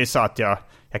blev det ju så att jag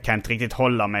kan inte riktigt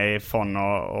hålla mig från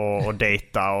och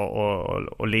dejta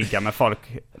och ligga med folk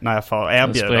när jag får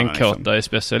erbjudanden. Sprängkåta liksom. i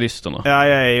specialisterna. Ja,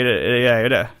 jag är ju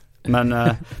det. Men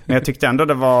jag tyckte ändå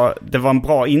det var en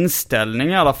bra inställning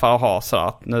i alla fall att ha, så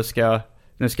att nu ska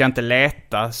jag inte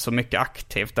leta så mycket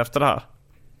aktivt efter det här.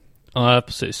 Ja,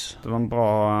 precis. Det var en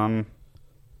bra...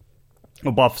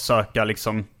 och bara försöka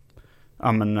liksom...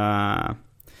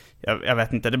 jag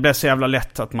vet inte, det blir så jävla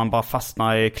lätt att man bara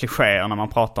fastnar i klichéer när man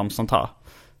pratar om sånt här.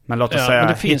 Men låt oss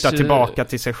säga, hitta tillbaka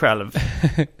till sig själv.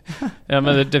 Ja,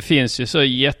 men det finns ju så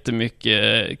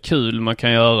jättemycket kul man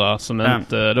kan göra som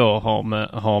inte då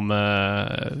har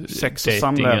med sex och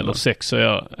dating eller sex att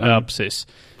göra. Ja, precis.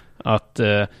 Att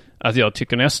jag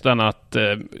tycker nästan att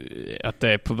det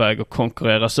är på väg att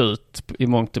konkurreras ut i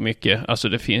mångt och mycket. Alltså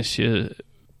det finns ju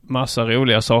massa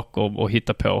roliga saker att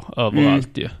hitta på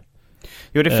överallt ju.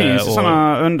 Jo, det finns ju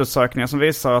sådana undersökningar som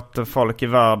visar att folk i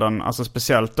världen, alltså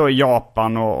speciellt då i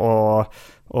Japan och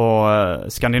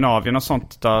Skandinavien och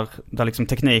sånt, där liksom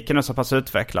tekniken är så pass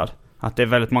utvecklad, att det är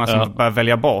väldigt många som börjar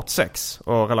välja bort sex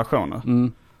och relationer.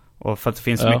 Och för att det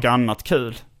finns så mycket annat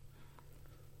kul.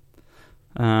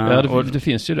 Det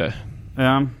finns ju det.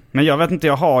 Ja, men jag vet inte,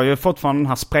 jag har ju fortfarande den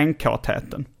här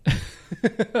sprängkåtheten.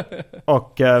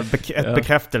 Och ett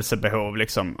bekräftelsebehov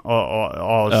liksom.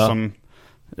 Som...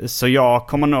 Så jag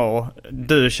kommer nog...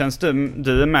 Du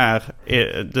är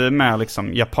mer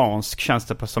liksom japansk, känns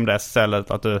det på som det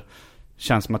stället, att du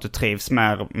känns som att du trivs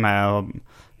mer med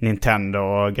Nintendo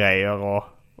och grejer och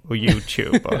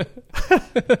YouTube.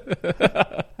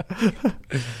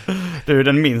 Du är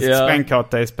den minst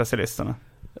sprängkåta i specialisterna.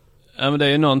 Ja, men det är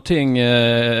ju någonting... det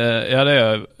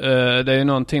är ju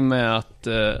någonting med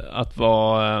att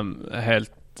vara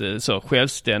helt så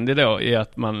självständig då, i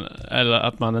att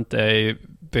man inte är i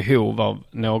behov av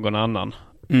någon annan.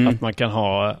 Att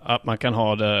man kan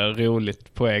ha det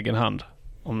roligt på egen hand,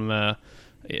 om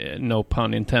no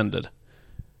pun intended.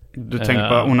 Du tänker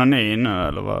på onani nu,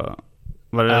 eller vad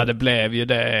det? Ja, det blev ju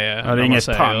det. Ja, det är inget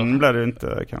pun, blev det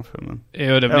inte kanske, men...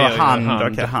 Jo, det blev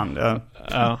hand.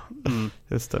 Ja.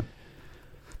 Just det.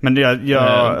 Men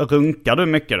runkar du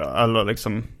mycket då, eller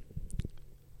liksom?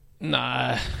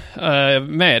 Nej,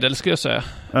 medel skulle jag säga.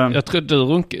 Jag tror du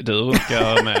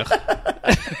runkar mer.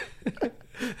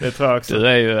 Det tror jag också.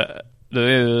 Du är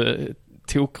ju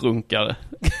tokrunkare.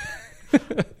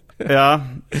 Ja.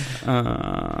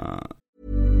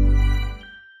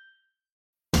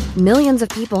 Millions of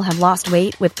people have lost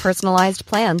weight with personalized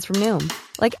plans from Noom.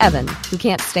 Like Evan, who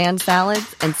can't stand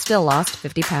salads and still lost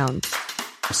 50 pounds.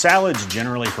 Salads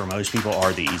generally for most people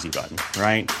are the easy button,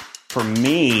 right? For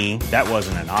me, that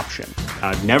wasn't an option.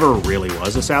 I never really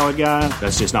was a salad guy.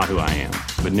 That's just not who I am.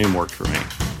 But Noom worked for me.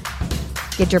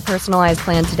 Get your personalized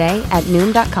plan today at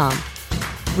Noom.com.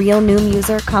 Real Noom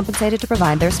user compensated to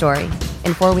provide their story.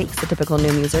 In 4 weeks, the typical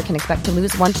Noom user can expect to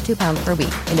lose 1 to 2 pounds per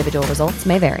week. Individual results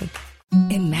may vary.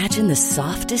 Imagine the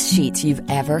softest sheets you've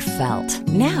ever felt.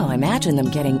 Now imagine them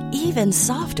getting even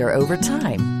softer over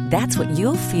time. That's what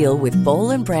you'll feel with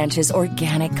Boll & Branch's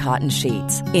organic cotton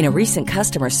sheets. In a recent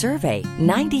customer survey,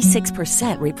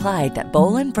 96% replied that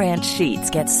Boll & Branch sheets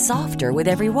get softer with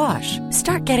every wash.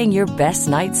 Start getting your best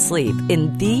night's sleep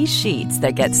in these sheets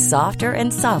that get softer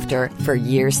and softer for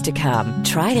years to come.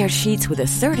 Try their sheets with a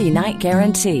 30-night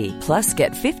guarantee. Plus,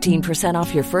 get 15%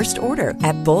 off your first order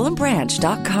at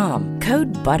bollandbranch.com.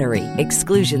 Code BUTTERY.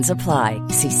 Exclusions apply.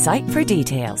 See site for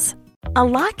details. A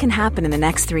lot can happen in the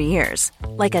next 3 years.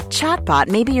 Like a chatbot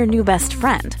may be your new best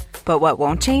friend. But what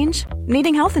won't change?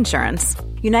 Needing health insurance.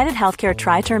 United Healthcare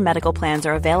Tri-Term Medical Plans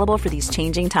are available for these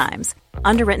changing times.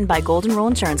 Underwritten by Golden Rule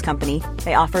Insurance Company,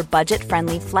 they offer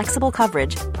budget-friendly, flexible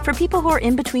coverage for people who are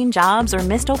in between jobs or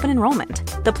missed open enrollment.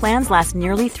 The plans last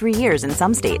nearly 3 years in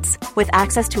some states, with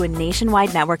access to a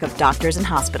nationwide network of doctors and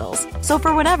hospitals. So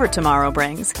for whatever tomorrow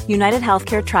brings, United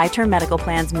Healthcare Tri-Term Medical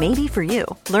Plans may be for you.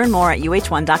 Learn more at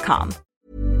uh1.com.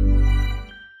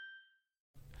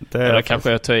 Eller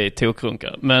kanske jag tar i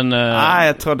tokrunkar. Men nej,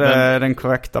 jag tror det är den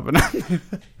korrekta benämningen.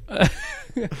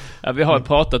 Ja, vi har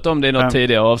pratat om det i något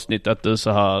tidigare avsnitt, att du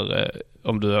så här,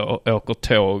 om du åker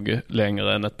tåg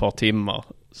längre än ett par timmar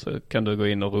så kan du gå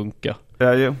in och runka.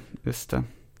 Ja, jo, just det.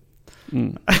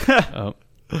 Ja.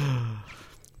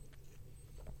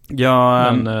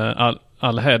 Ja, men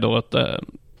all heder åt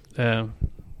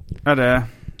ja,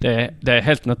 Det är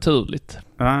helt naturligt.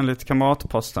 Ja, lite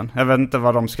kamratposten. Jag vet inte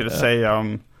vad de skulle säga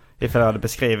om ifall jag hade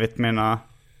beskrivit mina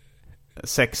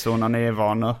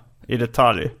sexonanivanor i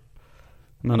detalj.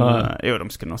 Men de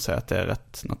skulle nog säga att det är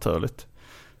rätt naturligt.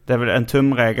 Det är väl en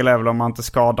tumregel är väl om man inte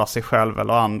skadar sig själv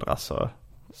eller andra så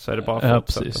är det bara för att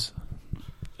precis.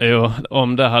 Jo,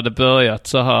 om det hade börjat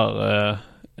så här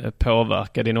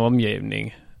påverka din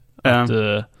omgivning att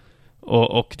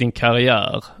och din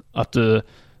karriär, att du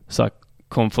så här,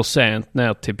 kom för sent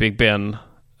ner till Big Ben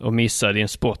och missade din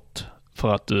spot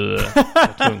för att du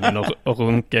var tvungen att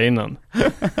runka innan.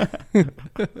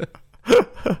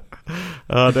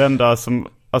 Ja, det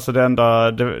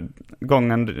enda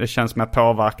gången det känns som att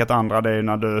påverkat andra, det är ju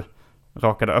när du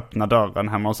råkade öppna dörren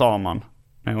hemma hos Arman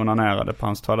när hon onanerade på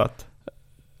hans toalett.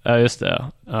 Ja, just det.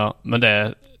 Ja, men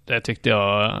det tyckte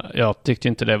jag tyckte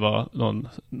inte det var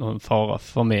någon fara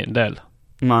för min del.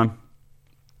 Nej.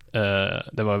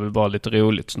 Det var väl bara lite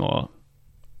roligt snarare.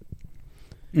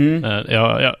 Mm.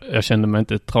 Jag kände mig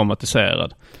inte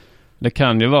traumatiserad. Det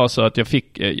kan ju vara så att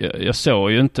jag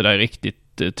såg ju inte det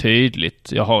riktigt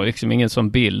tydligt. Jag har liksom ingen sån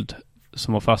bild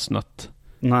som har fastnat.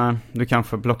 Nej, du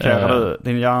kanske blockerade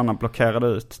din hjärna blockerade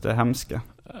ut det hemska.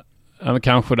 Ja, men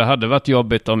kanske det hade varit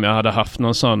jobbigt om jag hade haft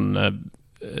någon sån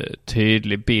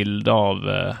tydlig bild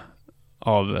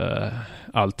av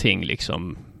allting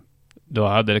liksom. Då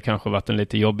hade det kanske varit en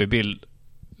lite jobbig bild.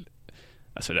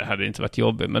 Alltså det hade inte varit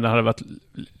jobbigt, men det hade varit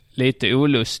lite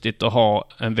olustigt att ha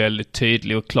en väldigt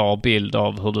tydlig och klar bild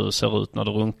av hur du ser ut när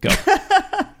du runkar.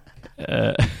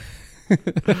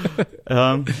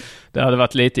 Det hade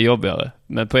varit lite jobbigare.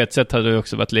 Men på ett sätt hade det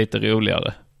också varit lite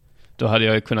roligare. Då hade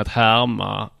jag ju kunnat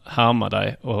härma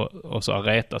dig och så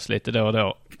retas lite då och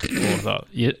då. Och så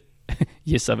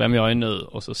gissa vem jag är nu.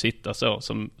 Och så sitta så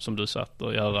som du satt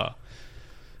och göra.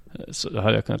 Så det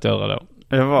hade jag kunnat göra då.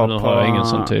 Nu har jag ingen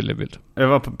sån tydlig bild. Jag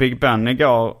var på Big Ben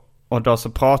igår. Och då så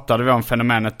pratade vi om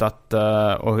fenomenet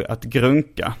att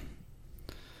grunka.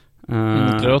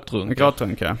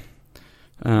 Gråtrunka.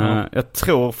 Jag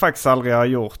tror faktiskt aldrig jag har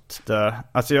gjort det.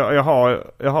 Alltså jag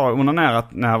har onanerat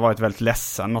när jag har varit väldigt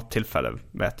ledsen något tillfälle,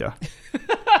 vet jag.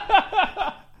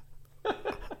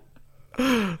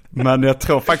 Men jag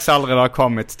tror faktiskt aldrig det har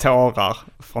kommit tårar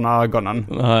från ögonen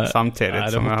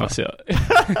samtidigt som jag hoppas jag.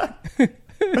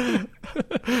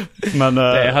 Men,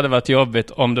 det hade varit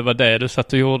jobbigt om det var det du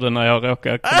satt och gjorde när jag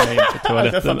råkade komma in på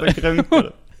toaletten.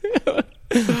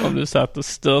 Om du satt och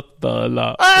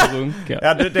störtbölade och runkade.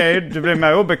 Ja, det blir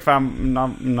mer obekväm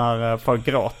när folk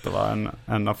gråter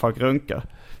än när folk runkar.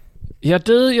 Ja,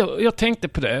 jag tänkte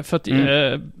på det. För att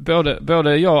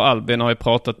både jag och Albin har ju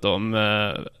pratat om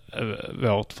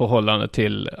vårt förhållande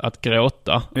till att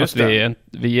gråta.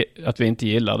 Att vi inte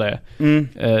gillar det.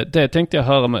 Det tänkte jag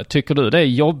höra med. Tycker du det är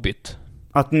jobbigt?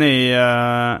 Att ni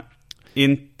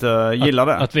inte gillar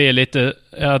det? Att vi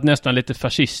är nästan lite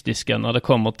fascistiska när det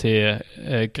kommer till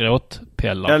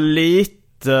gråtpellar. Ja,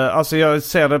 lite. Alltså jag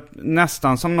ser det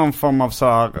nästan som någon form av så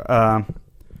här...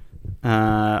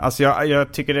 alltså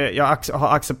jag tycker det... Jag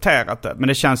har accepterat det. Men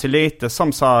det känns ju lite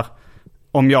som så här...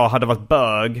 Om jag hade varit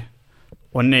bög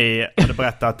och ni hade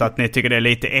berättat att ni tycker det är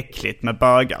lite äckligt med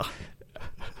bögar.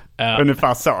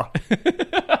 Ungefär så.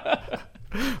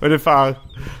 Ungefär...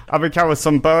 Ja, men kanske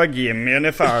som bög-Jimmy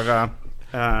ungefär...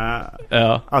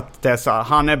 Att det är så här,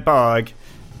 han är bög,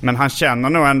 men han känner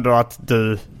nog ändå att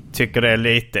du tycker det är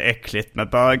lite äckligt med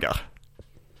bögar.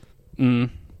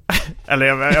 Eller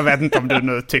jag vet inte om du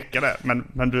nu tycker det,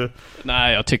 men du...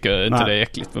 Nej, jag tycker inte det är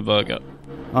äckligt med bögar.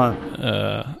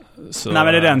 Så... Nej,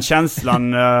 men det är den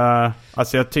känslan.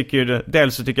 Alltså jag tycker ju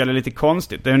dels så tycker jag det är lite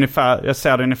konstigt. Det är ungefär, jag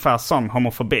ser det ungefär som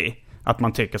homofobi. Att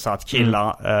man tycker så att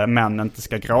killar, män inte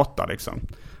ska gråta liksom.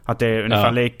 Att det är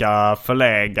ungefär lika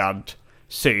förlegad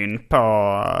syn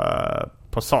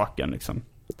på saken liksom.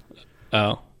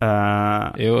 Ja.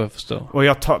 Jo, jag förstår. Och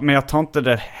men jag tar inte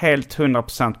det helt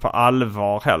 100% på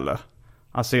allvar heller.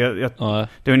 Alltså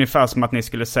det är ungefär som att ni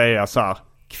skulle säga så här: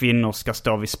 kvinnor ska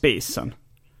stå vid spisen.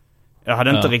 Jag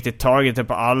hade inte riktigt tagit det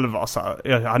på allvar så här.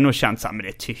 Jag hade nog känt så här, men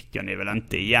det tycker ni väl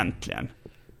inte egentligen.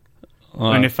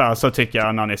 Ungefär så tycker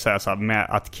jag när ni säger så här, med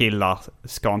att killar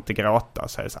ska inte gråta,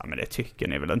 så är det så här, men det tycker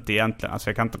ni väl inte egentligen. Alltså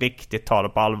jag kan inte riktigt ta det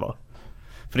på allvar.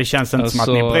 För det känns inte som att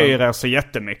ni bryr er så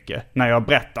jättemycket. När jag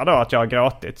berättar då att jag har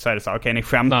gråtit så är det så här, okej, ni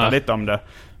skämtar lite om det.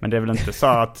 Men det är väl inte så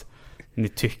att ni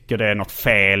tycker det är något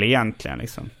fel egentligen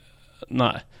liksom.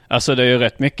 Nej, alltså det är ju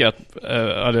rätt mycket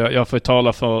att jag får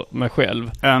tala för mig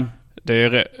själv. Det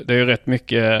är ju rätt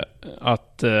mycket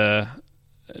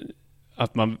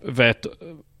att man vet,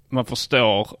 man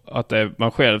förstår att det är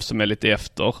man själv som är lite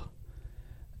efter.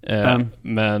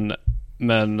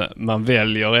 Men man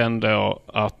väljer ändå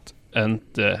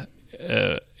inte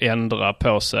ändra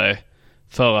på sig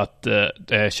för att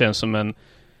det känns som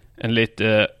en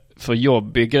lite för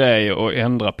jobbig grej att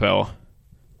ändra på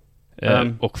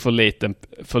och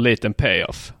för liten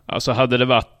payoff. Alltså hade det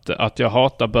varit att jag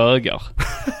hatar bögar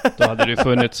då hade det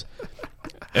funnits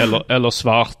eller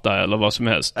svarta eller vad som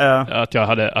helst.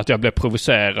 Att jag blev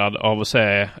provocerad av att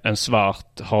se en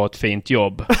svart ha ett fint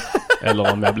jobb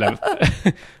eller om jag blev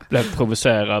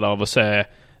provocerad av att se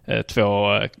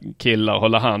 2 killar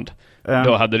hålla hand.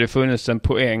 Då hade det funnits en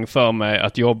poäng för mig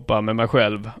att jobba med mig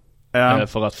själv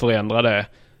för att förändra det.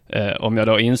 Om jag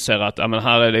då inser att men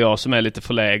här är det jag som är lite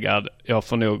förlegad. Jag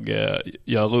får nog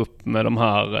göra upp med den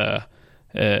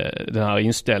här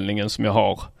inställningen som jag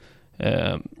har.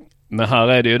 Men här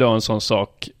är det ju då en sån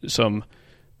sak som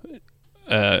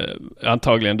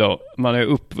antagligen då man är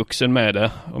uppvuxen med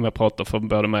det, om jag pratar för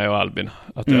både mig och Albin,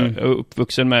 att jag är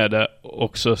uppvuxen med det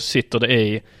och så sitter det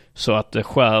i så att det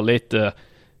skär lite,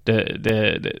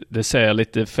 det ser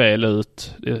lite fel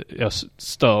ut, jag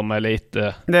stör mig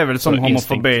lite. Det är väl som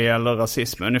homofobi eller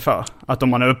rasism ungefär, att om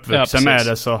man är uppvuxen med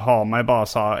det så har man ju bara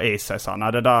så här i sig så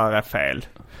här, det där är fel.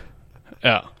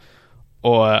 Ja.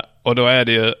 Och då är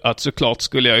det ju att såklart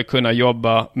skulle jag ju kunna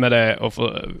jobba med det och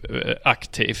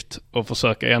aktivt och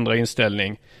försöka ändra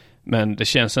inställning. Men det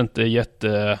känns inte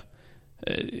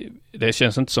det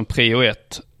känns inte som prio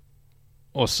 1.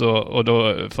 Och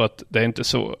då, för att det är inte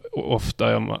så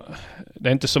ofta, det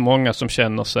är inte så många som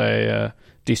känner sig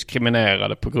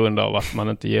diskriminerade på grund av att man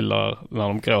inte gillar när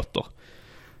de gråter.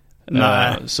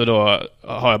 Så då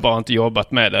har jag bara inte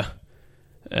jobbat med det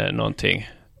någonting.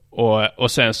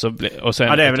 Och sen så det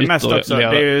är väl mest också, det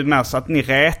är ju mest att ni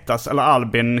rätas, eller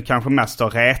Albin kanske mest då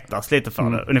rätas lite för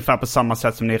det. Ungefär på samma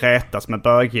sätt som ni rätas med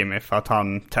Bög-Jimmy för att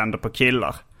han tänder på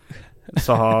killar.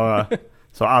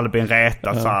 Så Albin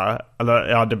rätas så här,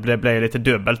 eller det blir lite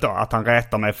dubbelt då, att han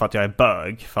rätar mig för att jag är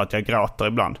bög, för att jag gråter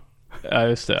ibland. Ja,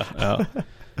 just det. Ja.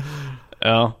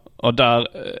 Ja, och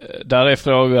där är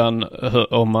frågan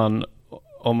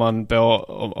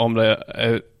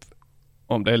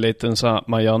om det är lite så här,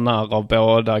 man gör narr av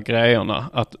båda grejerna.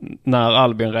 Att när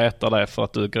Albin rätar dig för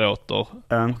att du gråter och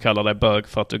kallar dig bög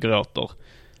för att du gråter,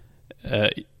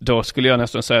 då skulle jag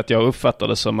nästan säga att jag uppfattar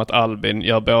det som att Albin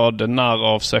gör både narr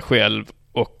av sig själv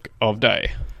och av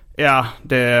dig. Ja,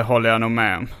 det håller jag nog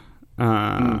med om.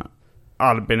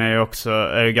 Albin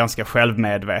är ju ganska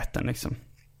självmedveten liksom.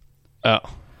 Ja,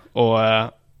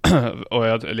 och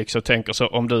jag liksom tänker så,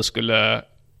 om du skulle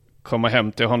komma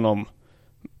hem till honom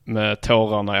med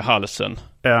tårarna i halsen,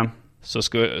 så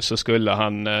skulle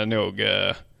han nog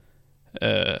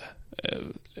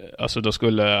alltså då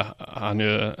skulle han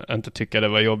ju inte tycka det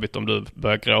var jobbigt om du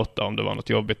började gråta, om det var något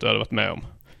jobbigt du hade varit med om.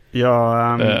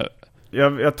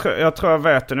 Jag tror jag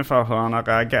vet ungefär hur han har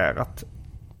reagerat.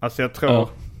 Alltså jag tror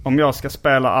om jag ska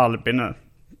spela Albin nu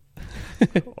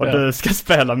och du ska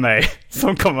spela mig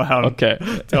som kommer hem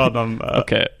till honom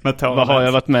med tårarna. Vad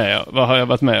har jag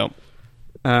varit med om?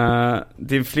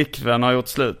 Din flickvän har gjort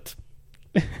slut.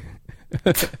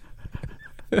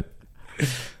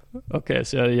 Okej,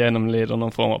 så jag genomlider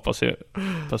någon form av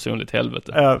personligt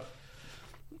helvete.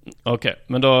 Okej,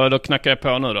 men då knackar jag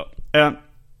på nu då.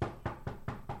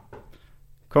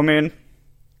 Kom in.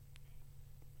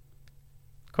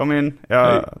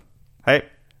 Ja. Hej.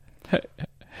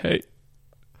 Hej.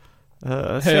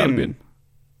 Hej Albin.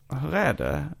 Hur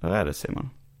är det Simon?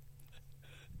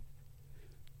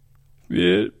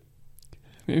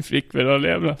 Min flickvän har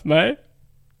lämnat mig.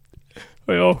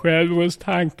 Och jag har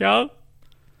självmordstankar.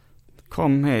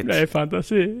 Kom hit. Det är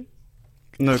fantasi.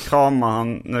 Nu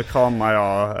kramar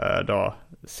jag då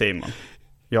Simon.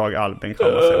 Albin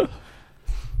kramar Simon.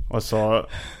 Och så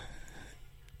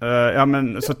det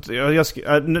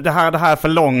här är för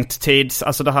långt tid.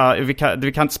 Alltså det här,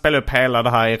 vi kan inte spela upp hela det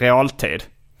här i realtid.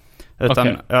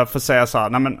 Utan jag får säga så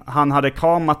här, han hade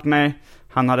kramat mig.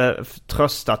 Han hade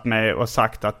tröstat mig och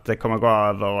sagt att det kommer gå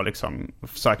över och liksom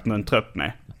försökt muntra upp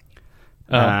mig.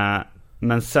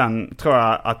 Men sen tror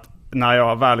jag att när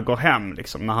jag väl går hem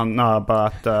liksom, när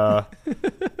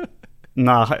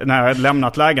jag hade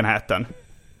lämnat lägenheten,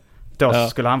 då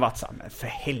skulle han varit så här, men för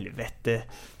helvete.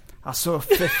 Alltså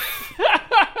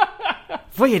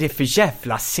vad är det för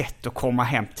jävla sätt att komma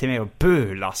hem till mig och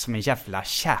böla som en jävla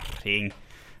kärring?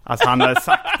 Alltså han hade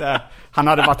sagt det. Han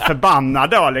hade varit förbannad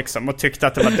då liksom och tyckte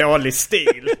att det var dålig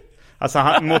stil.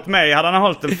 Alltså mot mig hade han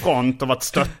hållit en front och varit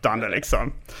stöttande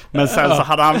liksom. Men sen så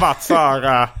hade han varit så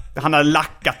här, han hade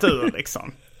lackat ur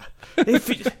liksom.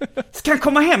 Ska han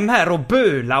komma hem här och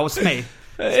böla hos mig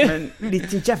som en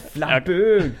liten jävla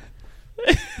bög?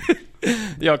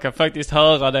 Jag kan faktiskt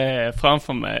höra det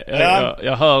framför mig.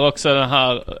 Jag hör också den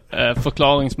här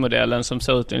förklaringsmodellen som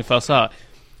ser ut ungefär så här.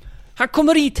 Han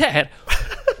kommer hit här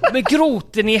med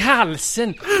gråten i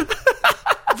halsen.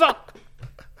 Va?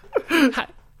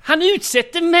 Han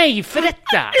utsätter mig för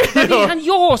detta. Vad vill han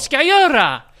jag ska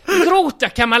göra? Gråta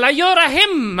kan man la göra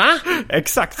hemma.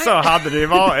 Exakt så hade det ju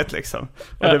varit liksom.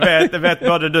 Och det vet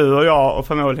både du och jag och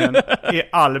förmodligen i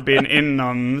Albin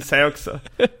inom sig också.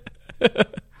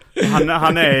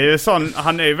 Han är ju sån,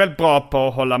 han är ju väldigt bra på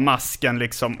att hålla masken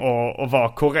liksom och vara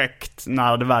korrekt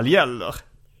när det väl gäller.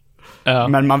 Ja.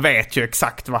 Men man vet ju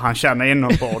exakt vad han känner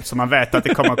inombords, så man vet att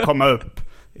det kommer att komma upp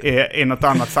i något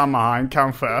annat sammanhang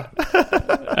kanske.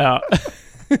 Ja.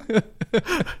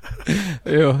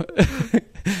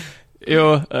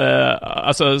 Jo,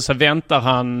 alltså så väntar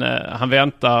han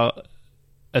väntar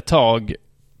ett tag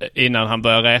innan han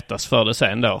börjar rätas för det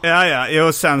sen då.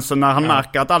 Jo, sen så när han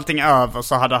märker att allting är över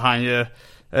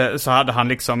så hade han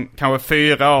liksom kanske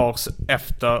 4 år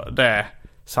efter det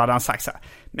så hade han sagt så här: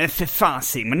 men för fan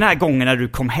Simon, den här gången när du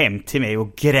kom hem till mig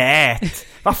och grät,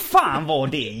 vad fan var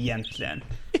det egentligen?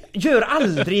 Gör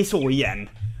aldrig så igen.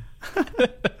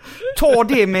 Ta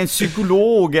det med en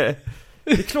psykolog.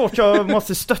 Det är klart jag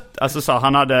måste stötta. Alltså så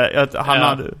han hade.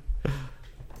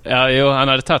 Ja, han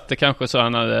hade tagit det kanske så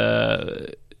han hade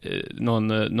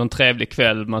någon trevlig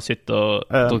kväll. Man sitter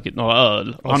och druckit några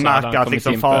öl. Och han märker att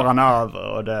liksom faran är över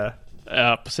och det...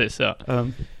 Ja, precis, ja.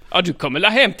 Ja, du kommer la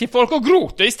hem till folk och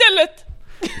gråta istället.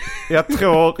 Jag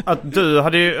tror att du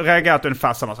hade ju reagerat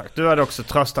ungefär samma sak. Du hade också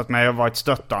tröstat mig och varit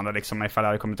stöttande liksom ifall jag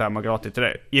hade kommit hem och gråtit till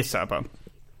dig. Gissar jag på.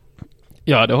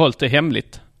 Ja, hade hållit det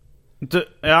hemligt.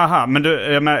 Men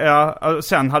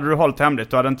sen hade du hållit det hemligt.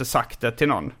 Du hade inte sagt det till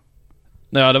någon.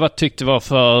 Nej, jag hade tyckt det var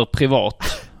för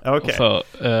privat. Okej.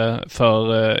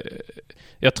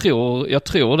 Jag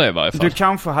tror det i varje fall. Du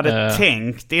kanske hade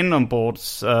tänkt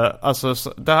inombords, alltså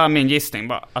det här är min gissning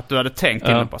bara, att du hade tänkt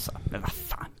inombords, men vad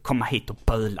fan, komma hit och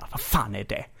böla, vad fan är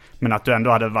det? Men att du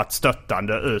ändå hade varit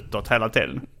stöttande utåt hela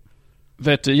tiden.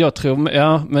 Vet du, jag tror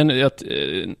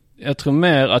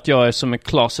mer att jag är som en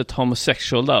closet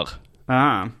homosexual där.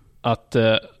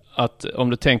 Att om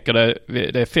du tänker det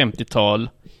är 50-tal.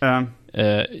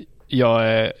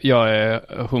 Jag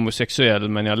är homosexuell,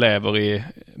 men jag lever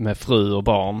med fru och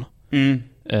barn.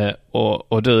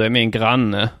 Och du är min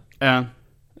granne.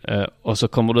 Och så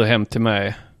kommer du hem till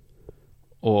mig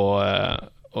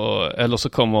eller så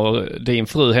kommer din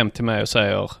fru hem till mig och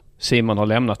säger: Simon har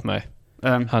lämnat mig.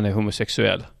 Han är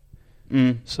homosexuell.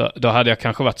 Så då hade jag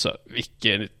kanske varit så,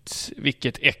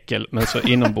 vilket äckel. Men så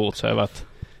inombords har jag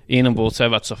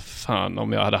varit så, fan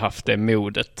om jag hade haft det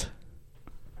modet.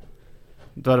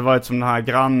 Du hade varit som den här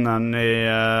grannen i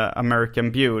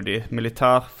American Beauty,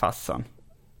 militärfassan.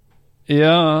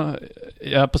 Ja,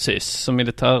 precis. Som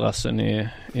militärrassen i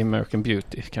American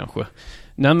Beauty kanske.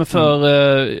 Nej, men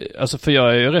för jag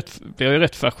är ju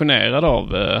rätt fascinerad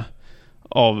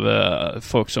av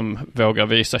folk som vågar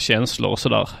visa känslor och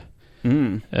sådär.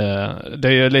 Det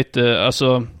är ju lite,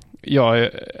 alltså jag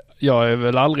är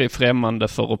väl aldrig främmande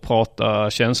för att prata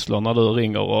känslor när du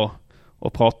ringer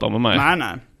och pratar med mig.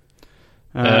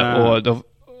 Nej.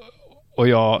 Och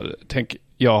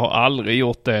jag har aldrig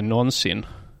gjort det någonsin.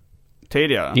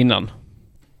 Tidigare? Innan.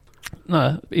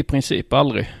 Nej, i princip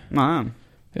aldrig. Nej.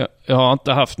 Jag har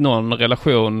inte haft någon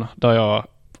relation där jag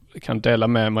kan dela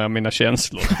med mig av mina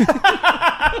känslor.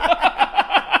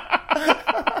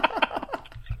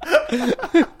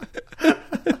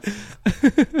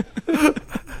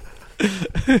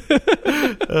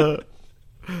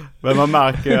 Men man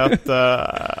märker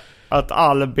att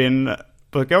Albin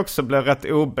brukar också bli rätt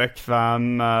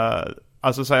obekväm.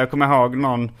 Alltså så jag kommer ihåg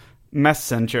någon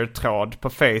Messenger-tråd på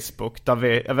Facebook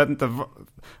där jag vet inte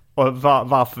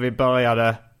varför vi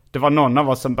började. Det var någon av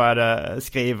oss som började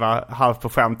skriva halvt på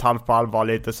skämt, halvt på allvar,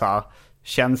 lite så här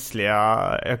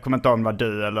känsliga. Jag kommer inte ihåg om det var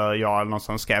du eller jag eller någon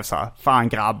som skrev så här: fan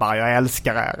grabbar, jag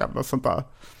älskar er eller sånt där.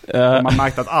 Och man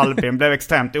märkte att Albin blev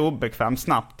extremt obekväm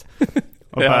snabbt.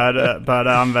 Och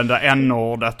började använda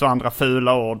n-ordet och andra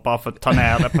fula ord bara för att ta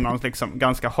ner det på någon liksom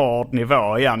ganska hård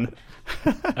nivå igen.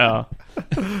 Ja.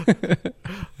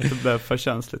 Det blev för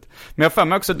känsligt. Men jag får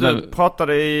mig också att du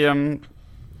pratade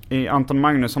i Anton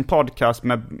Magnusson podcast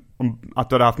om att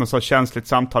du hade haft något så känsligt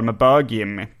samtal med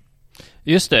Bög-Jimmy.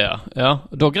 Just det, ja.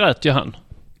 Då grät ju han.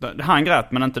 Han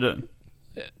grät, men inte du.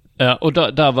 Ja, och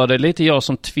där var det lite jag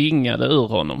som tvingade ur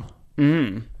honom.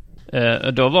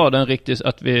 Då var det en riktigt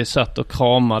att vi satt och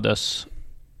kramades.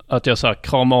 Att jag sa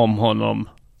krama om honom.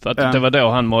 För att det var då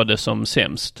han mådde som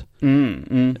sämst.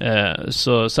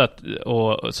 Så satt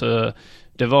och så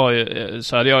det var ju,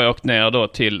 så hade jag åkt ner då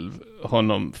till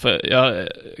honom. För jag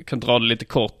kan dra det lite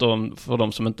kort om för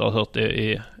de som inte har hört det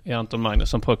i Anton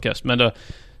Magnusson podcast. Men då,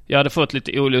 jag hade fått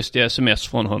lite olustiga sms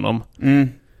från honom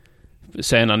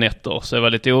sena nätter. Så jag var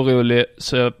lite orolig,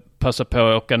 så jag passade på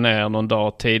att åka ner någon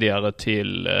dag tidigare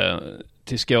till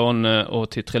Skåne och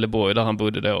till Trelleborg där han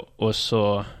bodde då. Och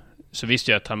så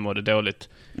visste jag att han mådde dåligt.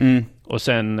 Och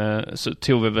sen så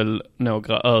tog vi väl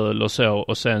några öl och så.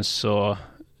 Och sen så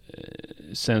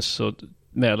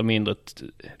mer eller mindre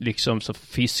liksom så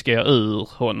fiskade jag ur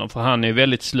honom. För han är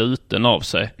väldigt sluten av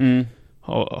sig.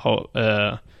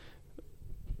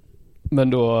 Men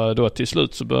då till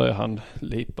slut så började han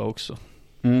lipa också.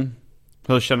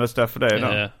 Hur kändes det för dig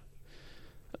då?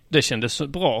 Det kändes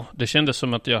bra. Det kändes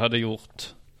som att jag hade gjort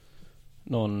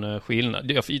någon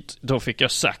skillnad. Då fick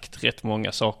jag sagt rätt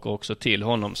många saker också till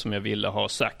honom som jag ville ha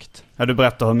sagt. Ja, du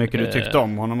berättade hur mycket du tyckte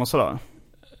om honom och sådär.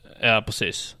 Ja,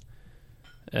 precis.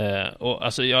 Och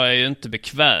alltså jag är ju inte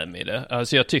bekväm i det.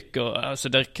 Alltså jag tycker, alltså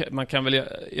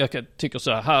jag tycker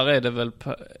så här är det väl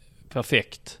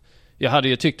perfekt. Jag hade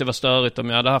ju tyckt det var störigt om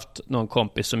jag hade haft någon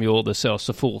kompis som gjorde så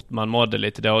fort man mådde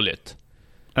lite dåligt.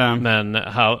 Men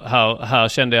här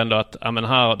kände jag ändå att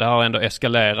det har ändå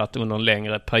eskalerat under en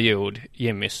längre period,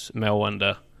 Jimmys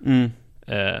mående.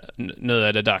 Nu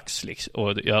är det dags liksom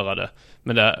att göra det.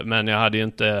 Men jag hade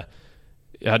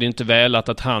ju inte velat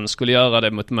att han skulle göra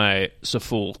det mot mig så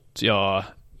fort jag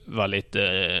var lite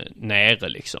nere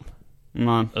liksom.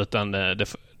 Utan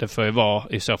det får ju vara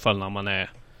i så fall när man är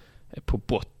på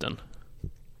botten.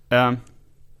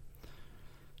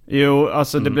 Jo,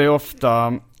 alltså det blir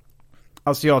ofta...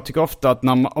 Alltså jag tycker ofta att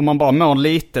om man bara mår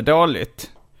lite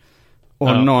dåligt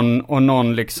och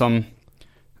någon liksom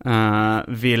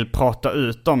vill prata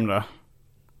ut om det,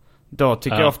 då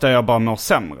tycker jag ofta jag bara mår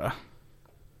sämre.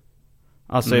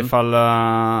 Alltså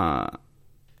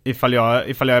ifall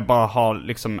jag bara har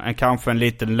liksom kanske en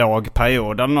liten låg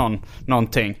period eller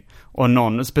någonting, och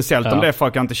någon, speciellt om det är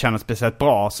folk jag inte känner speciellt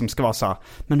bra, som ska vara så här: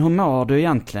 men hur mår du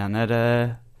egentligen? Är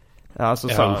det... Alltså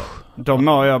så, då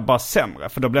mår jag bara sämre.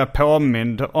 För då blir jag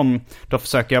påmind om... Då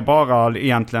försöker jag bara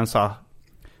egentligen så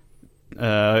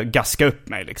här, gaska upp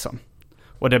mig liksom.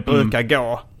 Och det brukar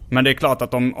gå. Men det är klart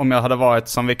att om jag hade varit,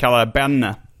 som vi kallar det,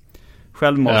 Benne,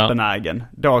 självmordsbenägen,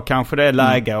 då kanske det är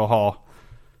läge att ha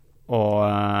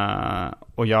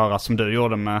och göra som du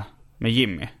gjorde med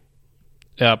Jimmy.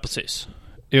 Ja, precis.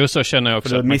 Jo, så känner jag också.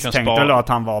 För du misstänkte då att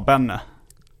han var Benne.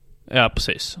 Ja,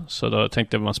 precis. Så då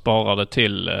tänkte jag att man sparar det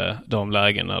till de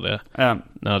lägen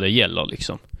när det gäller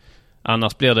liksom.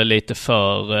 Annars blir det lite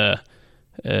för...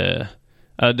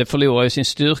 det förlorar ju sin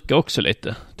styrka också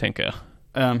lite, tänker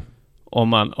jag. Om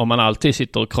man alltid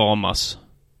sitter och kramas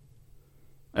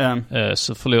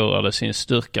så förlorar det sin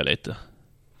styrka lite.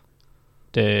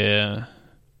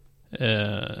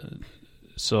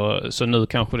 Så nu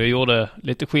kanske det gjorde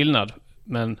lite skillnad.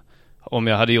 Men om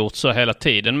jag hade gjort så hela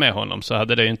tiden med honom så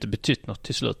hade det ju inte betytt något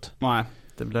till slut. Nej,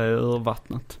 det blev ju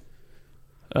urvattnat.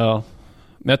 Ja.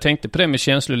 Men jag tänkte på det med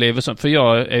känsloliv och sånt. För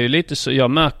jag är ju lite så,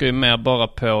 jag märker ju mer bara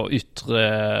på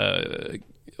yttre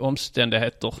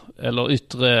omständigheter. Eller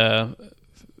yttre...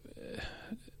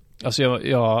 Alltså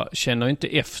jag känner inte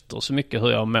efter så mycket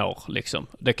hur jag mår liksom.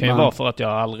 Det kan ju vara för att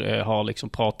jag aldrig har liksom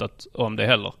pratat om det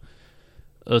heller.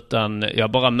 Utan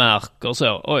jag bara märker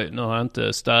så, oj, nu har jag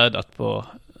inte städat på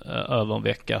över en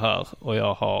vecka här. Och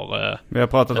jag har... Vi har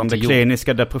pratat om det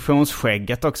kliniska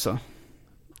depressionsskägget också.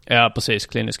 Ja, precis.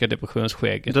 Kliniska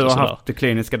depressionsskägget. Du har haft det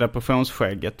kliniska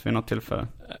depressionsskägget vid något tillfälle.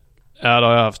 Ja, det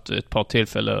har jag haft ett par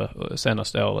tillfällen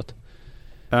senaste året.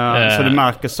 Så du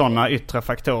märker sådana yttre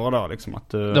faktorer då? Liksom, att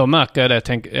du... Då märker jag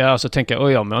det. Jag tänker,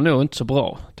 oj, jag mår nog inte så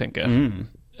bra, tänker jag.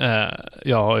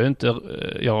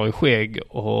 Jag har ju skägg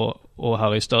och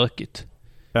här är stökigt.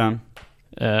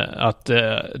 Att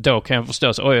då kan jag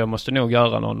förstå så, oj, jag måste nog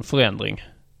göra någon förändring.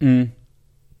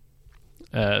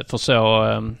 För så...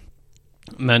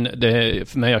 Men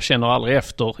jag känner aldrig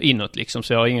efter inåt liksom,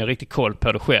 så jag har ingen riktig koll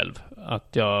på det själv. Att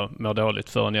jag mår dåligt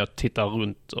förrän jag tittar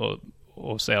runt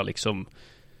och ser liksom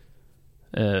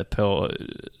på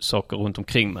saker runt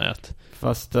omkring mig.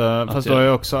 Fast du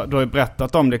har ju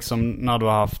berättat om liksom när du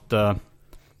har haft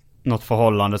något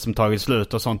förhållande som tagit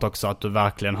slut och sånt också, att du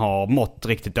verkligen har mått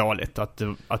riktigt dåligt.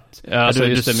 Alltså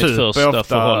just det, mitt första ofta,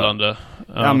 förhållande.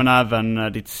 Ja, men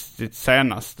även ditt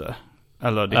senaste.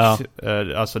 Eller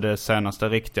alltså det senaste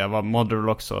riktiga. Vad mådde du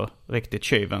också riktigt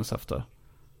tjuvens efter?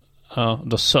 Ja,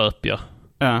 då söp jag.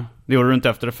 Ja, det gjorde du inte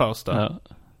efter det första. Ja.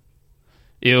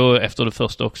 Jo, efter det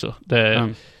första också.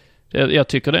 Jag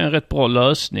tycker det är en rätt bra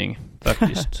lösning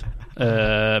faktiskt.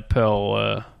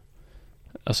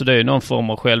 Alltså det är ju någon form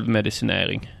av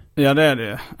självmedicinering. Ja, det är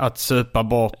det. Att supa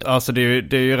bort. Alltså det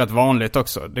är ju rätt vanligt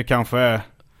också. Det kanske är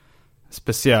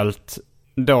speciellt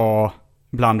då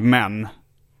bland män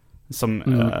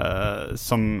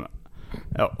som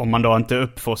om man då inte är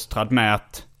uppfostrad med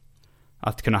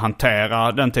att kunna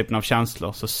hantera den typen av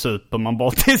känslor, så super man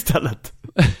bort istället.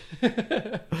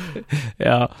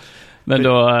 Ja, men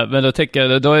då tänker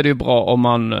jag, då är det ju bra om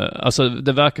man, alltså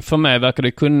för mig verkar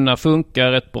det kunna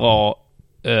funka rätt bra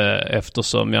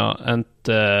eftersom jag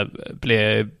inte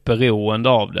blir beroende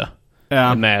av det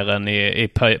mer än i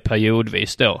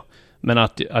periodvis då. Men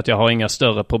att jag har inga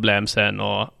större problem sen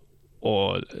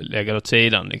och lägga åt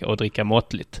sidan och dricka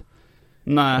måttligt.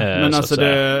 Nej, men alltså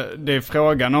det är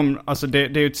frågan om, alltså det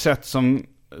är ju ett sätt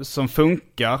som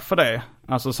funkar för det.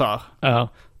 Alltså så här. Ja.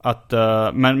 Att,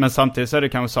 men samtidigt så är det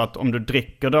kanske så att om du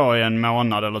dricker då i en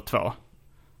månad eller 2,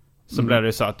 så blir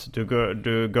det så att du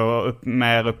går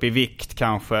mer upp i vikt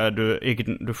kanske.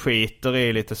 Du skiter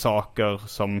i lite saker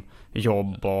som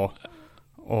jobb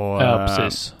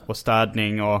och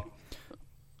städning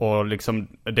och liksom,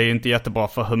 det är ju inte jättebra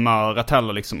för humöret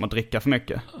heller liksom att dricka för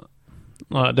mycket.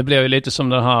 Ja, det blir ju lite som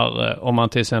det här om man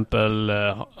till exempel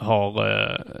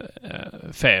har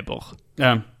feber.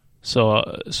 Ja.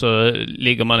 Så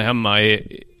ligger man hemma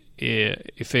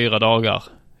i 4 dagar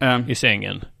i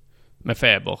sängen med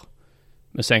feber.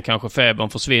 Men sen kanske febern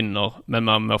försvinner, men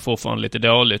man mår fortfarande lite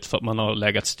dåligt för att man har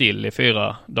legat still i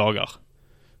 4 dagar.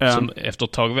 Som efter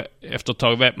ett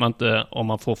tag vet man inte om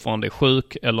man fortfarande är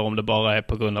sjuk eller om det bara är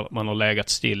på grund av att man har legat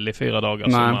still i 4 dagar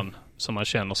som man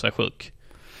känner sig sjuk.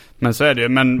 Men så är det ju,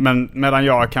 men medan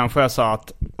jag kanske är så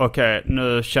att okej,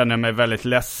 nu känner jag mig väldigt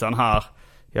ledsen här.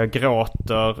 Jag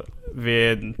gråter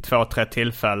vid 2-3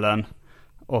 tillfällen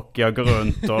och jag går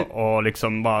runt och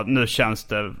liksom bara, nu känns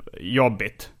det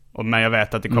jobbigt. Men jag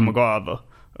vet att det kommer gå över.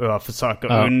 Och jag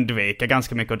försöker undvika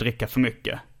ganska mycket att dricka för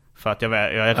mycket. För att jag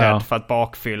är rädd för att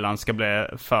bakfyllan ska bli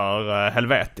för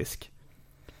helvetisk.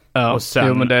 Ja, och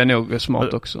sen, men det är nog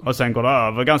smart också. Och sen går det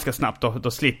över ganska snabbt.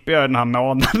 Då slipper jag den här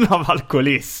månaden av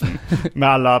alkoholism. Med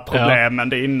alla problemen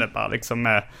det innebär. Liksom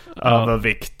med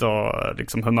övervikt och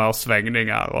liksom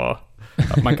humörsvängningar. Och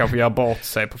att man kanske gör bort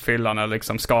sig på fyllan eller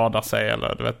liksom skadar sig.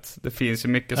 Eller du vet, det finns ju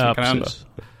mycket som kan hända.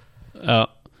 Ja.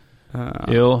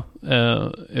 Jo,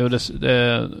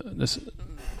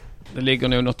 det ligger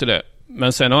nog något i det.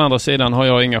 Men sen å andra sidan har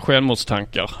jag inga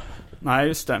självmordstankar. Nej,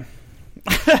 just det.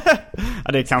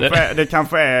 Ja, det kanske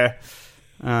är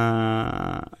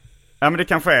men det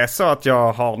kanske är så att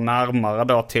jag har närmare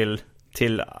då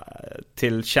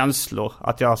till känslor,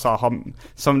 att jag så har,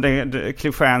 som det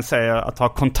klichén säger, att ha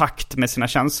kontakt med sina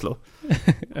känslor.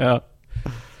 Ja.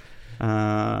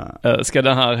 Ska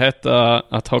det här heta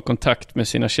att ha kontakt med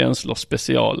sina känslor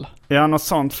special? Ja, något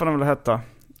sånt får det väl heta.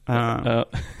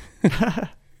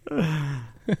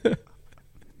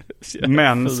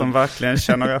 Män som verkligen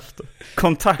känner efter.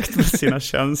 Kontakt med sina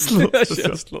känslor.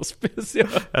 Känslor special.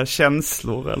 Ja,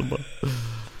 känslor eller bara.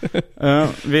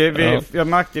 Jag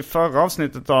märkte i förra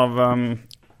avsnittet av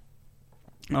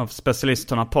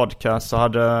Specialisterna podcast så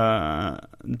hade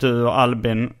du och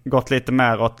Albin gått lite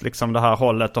mer åt liksom det här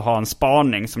hållet och ha en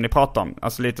spaning som ni pratar om.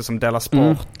 Alltså lite som Della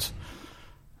Sport.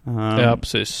 Ja,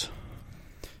 precis.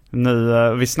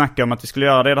 Nu, vi snackade om att vi skulle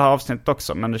göra det i det här avsnittet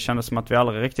också, men det kändes som att vi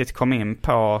aldrig riktigt kom in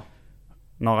på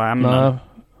några ämnen. Nej,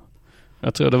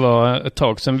 jag tror det var ett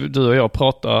tag sedan du och jag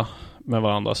pratade med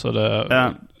varandra, så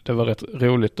det var rätt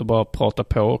roligt att bara prata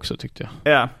på också, tyckte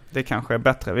jag. Ja, det kanske är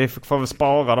bättre. Vi får väl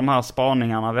spara de här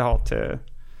spaningarna vi har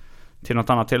till något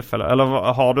annat tillfälle. Eller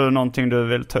har du någonting du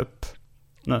vill ta upp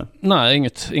nu? Nej,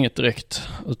 inget direkt,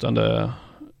 utan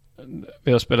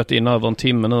vi har spelat in över en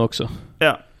timme nu också.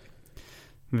 Ja.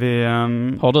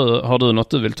 Har du något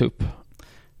du vill ta upp?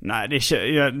 Nej,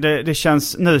 det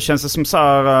känns det som så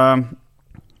här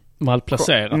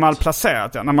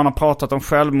malplacerat, ja. När man har pratat om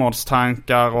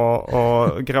självmordstankar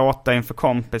och gråta inför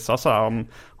kompisar så här,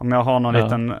 om jag har någon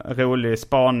liten rolig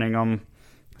spaning om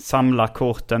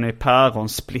samlarkorten i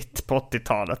päronsplit på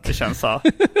 80-talet. Det känns så här.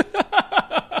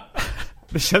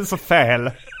 Det känns så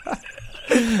fel.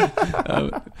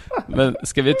 Men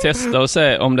ska vi testa och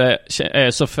se om det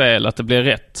är så fel att det blir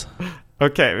rätt?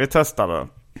 Okej, vi testar då.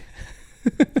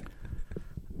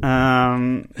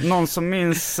 Någon som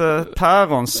minns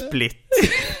päronsplit?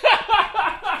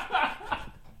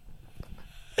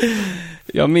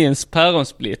 Jag minns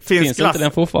päronsplit. Finns inte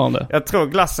den fortfarande? Jag tror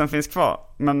glassen finns kvar.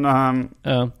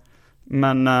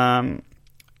 Men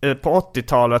på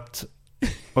 80-talet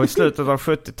och i slutet av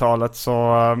 70-talet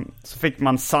så fick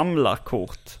man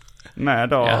samlarkort med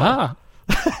då. Jaha.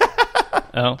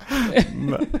 Ja.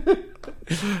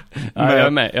 Jag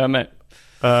är med.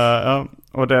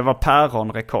 Och det var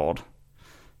päronrekord.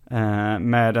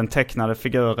 med den tecknade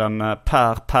figuren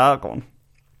Per Päron.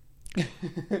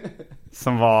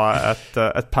 Som var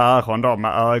ett päron då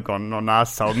med ögon och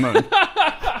näsa och mun.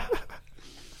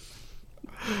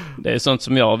 Det är sånt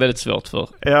som jag har väldigt svårt för.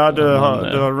 Ja, du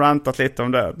har rantat lite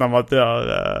om det. När man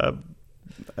gör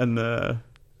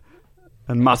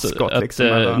en maskot att, liksom,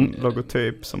 eller en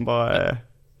logotyp som bara är...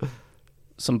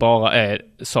 Som bara är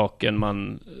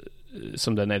saken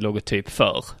som den är logotyp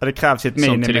för. Det krävs ett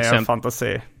minimum av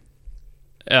fantasi.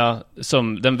 Ja,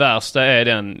 som den värsta är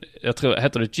den, jag tror,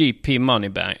 heter det GP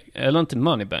Moneybank, eller inte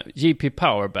Moneybank, GP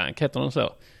Powerbank heter den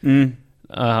så.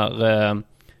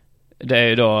 Det är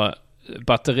ju då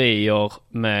batterier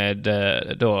med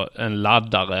då en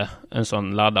laddare, en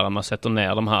sån laddare man sätter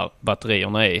ner de här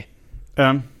batterierna i.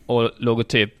 Och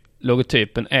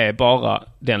logotypen är bara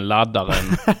den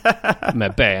laddaren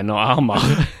med ben och armar.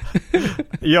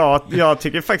 Jag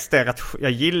tycker faktiskt det är rätt,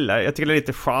 jag tycker det är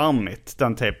lite charmigt,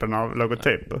 den typen av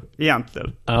logotyper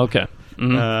egentligen. Okej.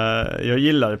 Jag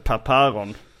gillar Per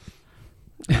Päron.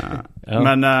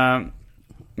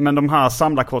 Men de här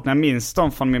samlarkorten, jag minns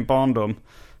dem från min barndom.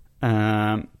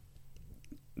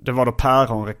 Det var då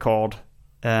Päronrekord.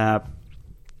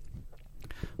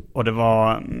 Och det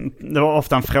var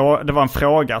ofta en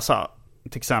fråga så här,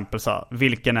 till exempel så här,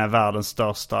 vilken är världens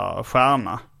största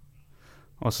stjärna?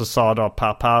 Och så sa då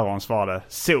Per Päron, svarade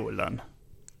solen.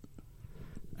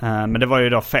 Men det var ju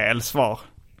då fel svar.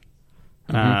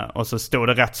 Och så stod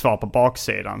det rätt svar på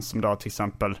baksidan, som då till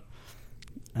exempel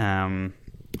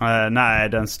nej,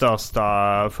 den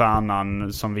största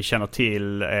stjärnan som vi känner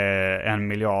till är 1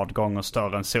 miljard gånger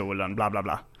större än solen, bla bla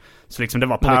bla. Så liksom det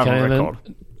var Päronrekord.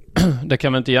 Det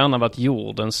kan väl inte gärna varit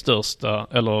jordens största,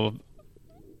 eller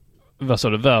vad sa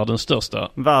du, världens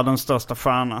största? Världens största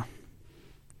stjärna.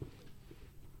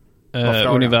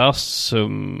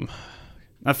 Universum.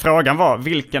 Men frågan var,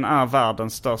 vilken är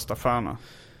världens största stjärna?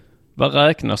 Vad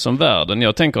räknas som världen?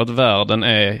 Jag tänker att världen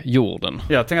är jorden.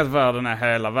 Jag tänker att världen är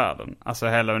hela världen. Alltså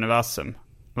hela universum.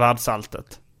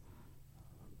 Världsalltet.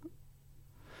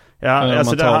 Ja,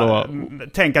 alltså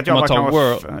tänk att jag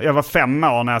var 5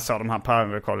 år när jag såg de här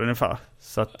Päronrekorden ungefär.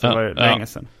 Så att det var ju länge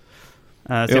sedan.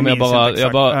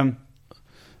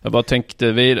 Jag bara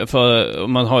tänkte vidare, för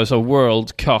man har ju så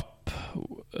World Cup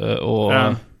och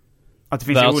att det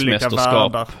finns olika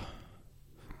världar.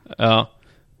 Ja.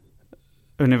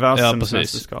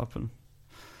 Universumsmästerskapen.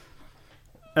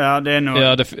 Ja, det är nog...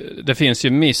 Ja, det finns ju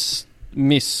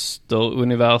Mr.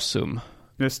 Universum.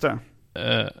 Just det.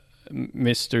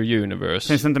 Mr. Universe.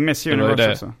 Finns det inte Miss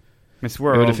Universe också? Miss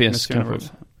World, det finns Miss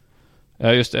Universe.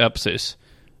 Ja, just det. Ja, precis.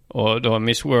 Och då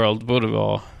Miss World borde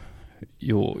vara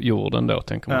jorden då,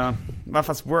 tänker man. Ja,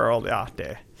 fast World, ja,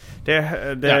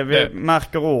 vi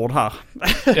märker ord här.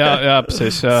 ja,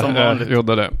 precis. Jag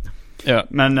gjorde det. Ja.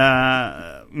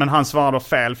 Men han svarade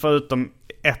fel, förutom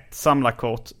ett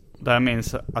samlarkort där jag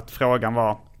minns att frågan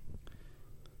var: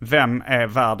 vem är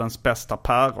världens bästa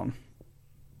päron?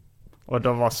 Och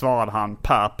då svarade han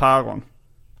Per Päron.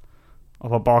 Och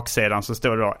på baksidan så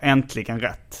stod det då äntligen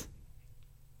rätt.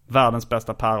 Världens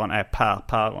bästa päron är Per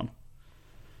Päron.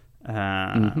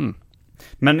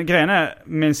 Men grejen är,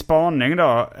 min spaning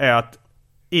då är att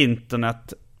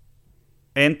internet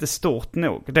är inte stort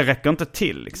nog. Det räcker inte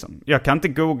till liksom. Jag kan inte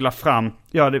googla fram.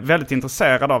 Jag är väldigt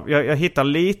intresserad av. Jag hittar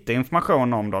lite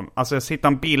information om dem. Alltså jag hittar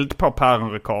en bild på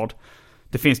Päronrekord.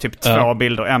 Det finns typ 2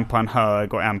 bilder. En på en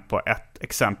hög och en på ett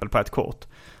exempel på ett kort.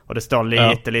 Och det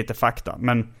står lite fakta.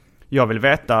 Men jag vill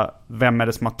veta, vem är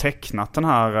det som har tecknat den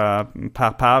här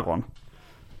Per Päron?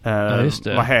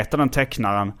 Vad heter den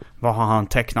tecknaren? Vad har han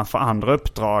tecknat för andra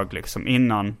uppdrag liksom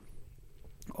innan?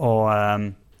 Och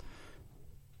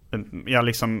jag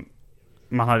liksom,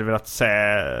 man hade velat se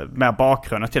mer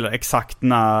bakgrunden till det. Exakt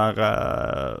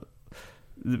när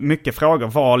mycket frågor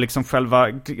var liksom själva,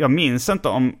 jag minns inte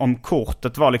om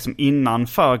kortet var liksom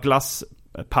innanför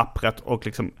glasspappret och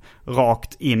liksom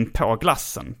rakt in på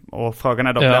glassen. Och frågan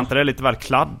är då, blir inte det lite väl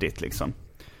kladdigt liksom?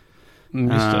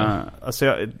 Just det. Alltså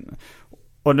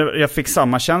jag fick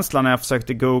samma känsla när jag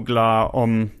försökte googla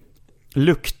om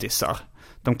luktisar.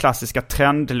 De klassiska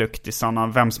trendluktisarna,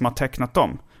 vem som har tecknat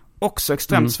dem. Också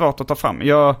extremt svårt att ta fram.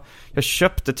 Jag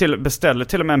beställde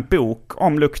till och med en bok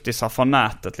om luktisar från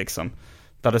nätet liksom.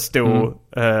 Där det stod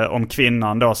om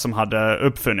kvinnan då som hade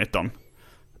uppfunnit dem.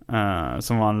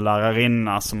 Som var en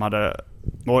lärarinna som hade...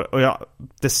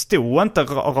 det stod inte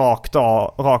rakt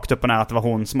upp och ner att det var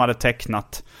hon som hade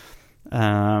tecknat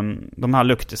de här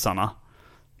luktisarna.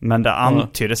 Men det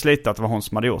antyddes lite att det var hon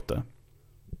som hade gjort det.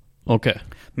 Okej.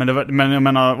 Men jag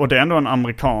menar, och det är ändå en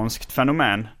amerikanskt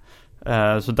fenomen.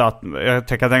 Så där, jag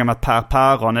tänker mig att Per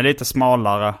Päron är lite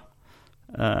smalare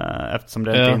Eftersom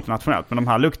det är inte internationellt. Men de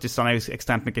här luktisarna är ju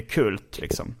extremt mycket kult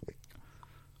liksom.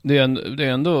 Det är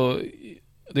ändå...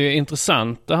 Det är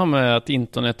intressant det här med att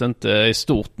internet inte är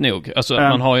stort nog. Alltså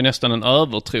man har ju nästan en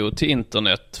övertro till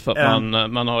internet. För att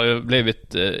man har ju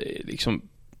blivit liksom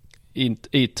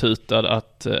itutad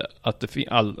att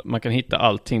man kan hitta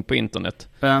allting på internet.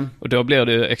 Och då blir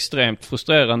det ju extremt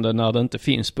frustrerande när det inte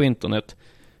finns på internet.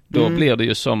 Då blir det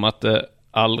ju som att det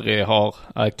aldrig har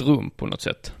ägt rum på något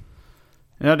sätt.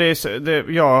 Ja,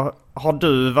 har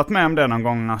du varit med om det någon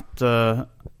gång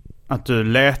att du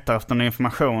letar efter någon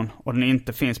information och den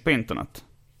inte finns på internet?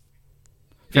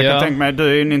 För jag kan tänka mig, du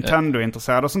är ju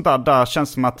Nintendo-intresserad och sånt där. Där känns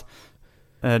det som att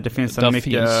det finns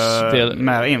mycket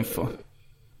mer info.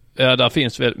 Ja, där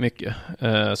finns väldigt mycket.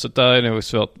 Så där är det nog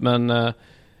svårt. Men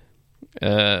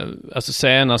alltså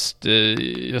senast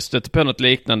jag stötte på något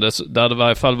liknande där det i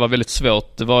varje fall var väldigt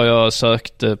svårt. Det var jag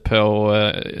sökte på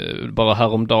bara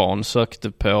häromdagen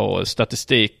sökte på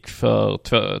statistik för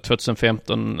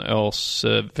 2015 års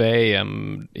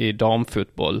VM i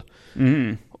damfotboll.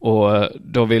 Och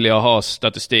då ville jag ha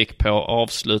statistik på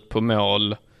avslut på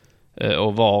mål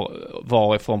och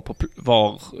varifrån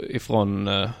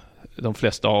de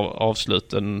flesta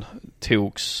avsluten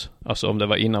togs, alltså om det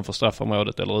var innanför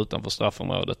straffområdet eller utanför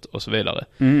straffområdet och så vidare.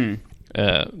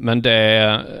 Men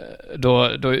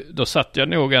då satt jag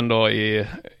nog ändå i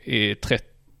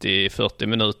 30-40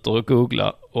 minuter och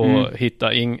googla och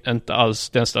hittade inte alls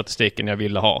den statistiken jag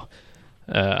ville ha.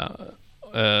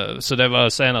 Så det var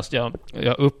senast jag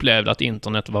upplevde att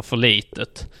internet var för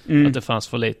litet. Att det fanns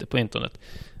för lite på internet.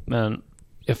 Men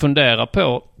jag funderar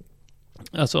på,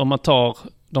 alltså om man tar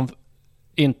de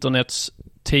internets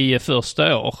 10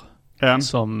 första år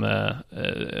som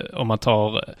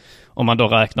om man då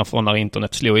räknar från när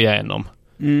internet slog igenom.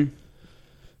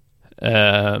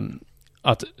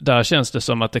 Att där känns det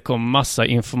som att det kom massa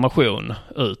information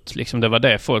ut. Liksom det var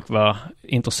det folk var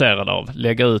intresserade av.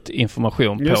 Lägga ut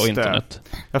information på internet.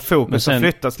 Ja, fokus har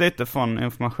flyttats lite från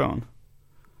information.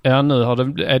 Ja, nu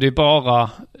är det ju bara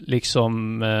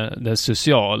liksom det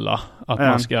sociala. Att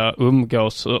man ska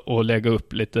umgås och lägga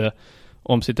upp lite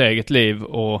om sitt eget liv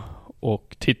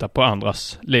och titta på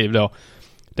andras liv då.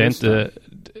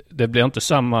 Det blir inte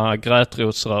samma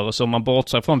gräsrotsrörelse om man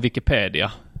bortser från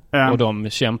Wikipedia och de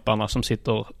kämparna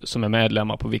som är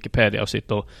medlemmar på Wikipedia och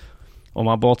sitter. Om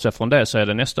man bortser från det så är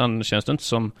det nästan, känns det inte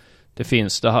som det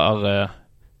finns det här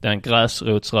den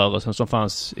gräsrotsrörelsen som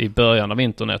fanns i början av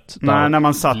internet. Nej, när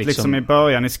man satt liksom i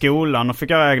början i skolan och fick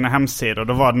göra egna hemsidor,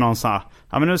 då var det någon så här,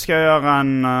 ja men nu ska jag göra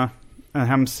en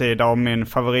hemsida om min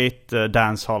favorit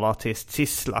dancehall-artist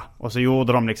Sissla. Och så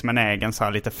gjorde de liksom en egen så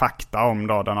här lite fakta om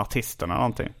då den artisten eller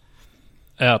någonting.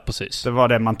 Ja, precis. Det var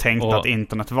det man tänkte att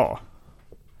internet var.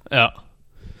 Ja.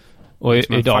 Och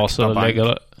idag så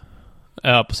lägger...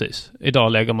 Ja, precis.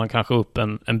 Idag lägger man kanske upp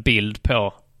en bild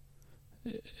på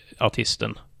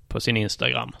artisten på sin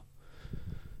Instagram.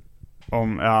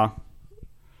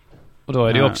 Och då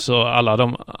är det också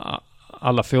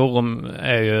alla forum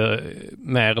är ju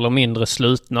mer eller mindre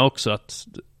slutna också. Att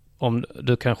om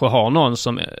du kanske har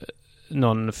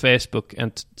någon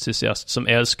Facebook-entusiast som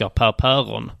älskar Per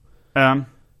Päron.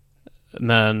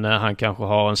 Men han kanske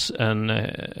har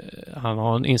han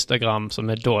har en Instagram som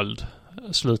är dold,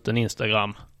 sluten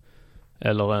Instagram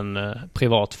eller en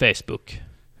privat Facebook.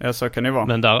 Ja, så kan det vara.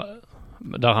 Men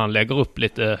där han lägger upp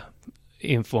lite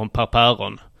info om Per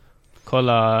Päron.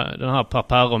 Kolla den här Per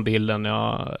Päron-bilden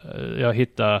jag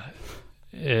hittade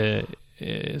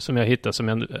som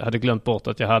jag hade glömt bort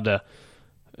att jag hade.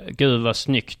 Gud vad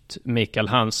snyggt Mikael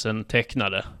Hansen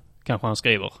tecknade, kanske han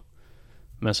skriver.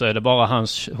 Men så är det bara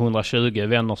hans 120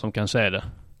 vänner som kan se det.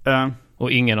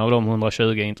 Och ingen av de 120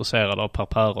 är intresserad av Per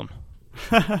Päron.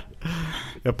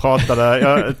 Jag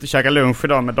käkade lunch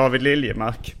idag med David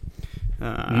Liljemark.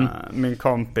 Min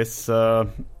kompis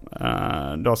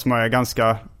då som är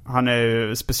ganska, han är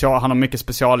ju han har mycket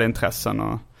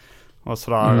specialintressen och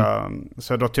sådär.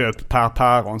 Så då tog jag upp Per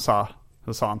Päron så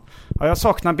sa han, ja, jag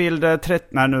saknar bild 30.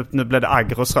 Nej, nu blev det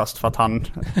Agros röst för att han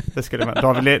det skulle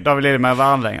David Liljemark var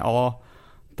anläggning. Ja,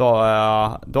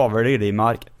 David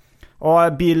Liljemark.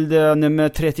 Och bild nummer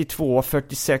 32,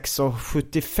 46 och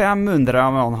 75 undrar jag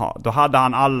om han har. Då hade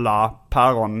han alla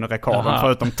päronrekorden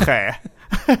förutom 3.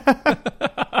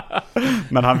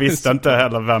 Men han visste inte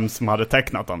heller vem som hade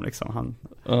tecknat dem liksom.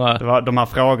 Det var de här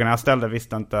frågorna jag ställde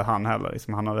visste inte han heller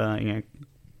liksom. Han hade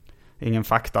ingen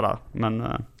fakta där. Men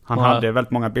han hade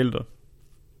väldigt många bilder.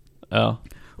 Ja.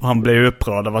 Och han blev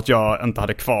upprörd av att jag inte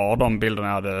hade kvar de bilderna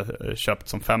jag hade köpt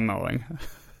som 5-åring.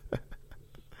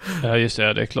 Ja, just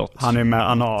det, det är klart. Han är med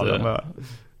anal.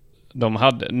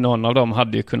 Någon av dem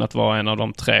hade ju kunnat vara en av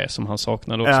de 3 som han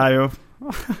saknade också. Ja, jo.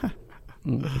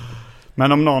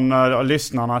 Men om någon av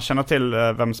lyssnarna känner till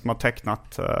vem som har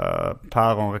tecknat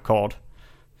päronrekord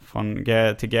från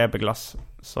G till GB-glass,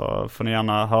 så får ni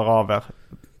gärna höra av er.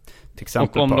 Till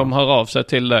exempel och om de hör av sig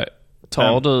till dig,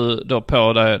 tar du då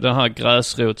på dig den här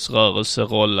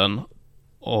gräsrotsrörelserollen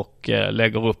och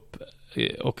lägger upp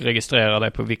och registrerar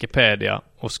dig på Wikipedia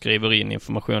och skriver in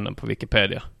informationen på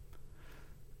Wikipedia?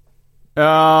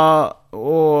 Ja,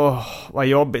 vad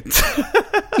jobbigt.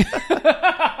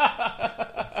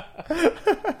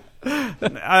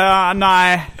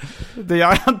 Nej, det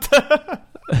gör jag inte.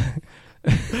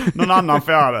 Någon annan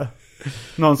får göra det.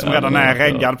 Någon som redan är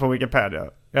reggad på Wikipedia.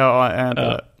 Jag är inte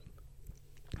det.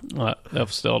 Nej, jag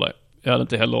förstår dig. Jag hade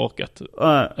inte heller orkat.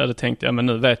 Jag hade tänkt, men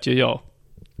nu vet ju jag.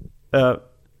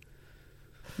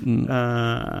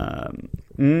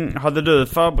 Hade du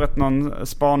förberett någon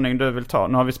spaning du vill ta?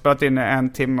 Nu har vi spelat in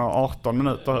 1 timme och 18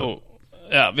 minuter.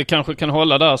 Ja, vi kanske kan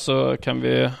hålla där, så kan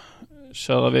vi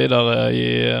köra vidare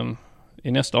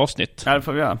i nästa avsnitt. Ja, det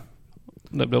får vi göra.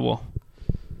 Det blir bra.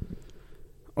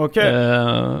 Okej.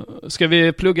 Ska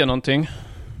vi plugga någonting?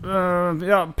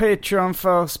 Ja, Patreon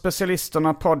för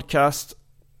specialisterna podcast.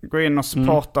 Gå in och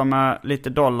supporta med lite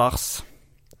dollars.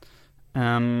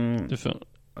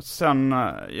 Sen,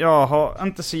 jag har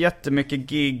inte så jättemycket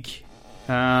gig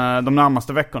de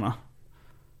närmaste veckorna.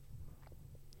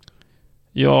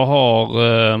 Jag har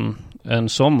en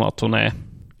sommarturné.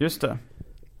 Just det.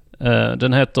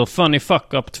 Den heter Funny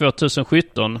Fuck Up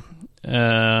 2017.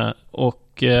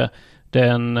 Och det är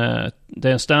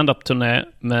en stand-up-turné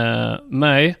med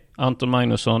mig, Anton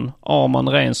Magnusson, Arman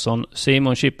Rensson,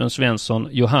 Simon Chippen Svensson,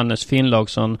 Johannes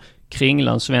Finnlaugsson,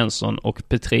 Kringlan Svensson och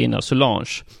Petrina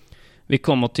Solange. Vi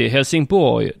kommer till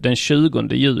Helsingborg den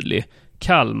 20 juli,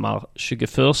 Kalmar 21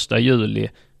 juli,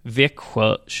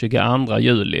 Växjö 22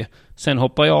 juli. Sen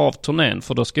hoppar jag av turnén,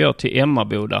 för då ska jag till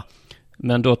Emmaboda.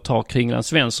 Men då tar Kringlan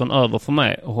Svensson över för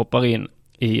mig och hoppar in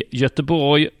i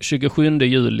Göteborg 27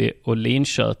 juli och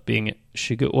Linköping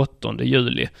 28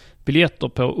 juli. Biljetter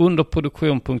på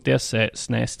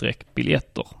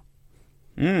underproduktion.se/biljetter.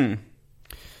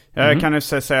 Jag kan ju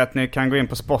säga att ni kan gå in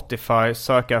på Spotify,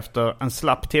 söka efter En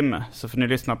slapp timme, så får ni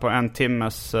lyssna på 1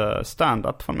 timmes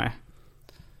stand-up från mig.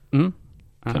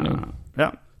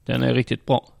 Ja. Den är riktigt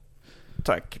bra.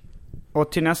 Tack.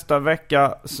 Och till nästa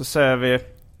vecka så säger vi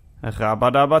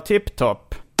Rabadabba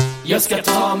tipptopp. Jag ska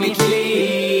ta mitt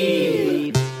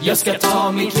liv. Jag ska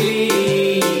ta mitt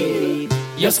liv.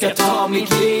 Jag ska ta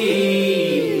mitt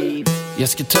liv. Jag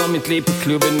ska ta mitt liv på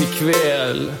klubben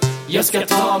ikväll. Jag ska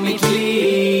ta mitt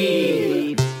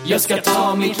liv. Jag ska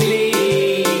ta mitt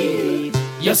liv.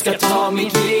 Jag ska ta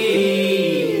mitt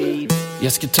liv.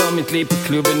 Jag ska ta mitt liv på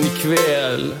klubben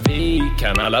ikväll. Vi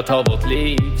kan alla ta vårt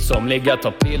liv. Somliga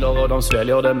tar piller och de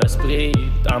sväljer det med sprit.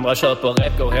 Andra köper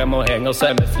räckor hem och hänger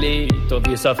sig med flit.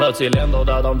 Och vissa föds i länder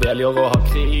där de väljer att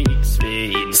ha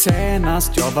krigsvin.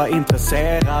 Senast jag var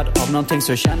intresserad av någonting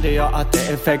så kände jag att det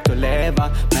är fegt att leva.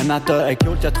 Men att dö är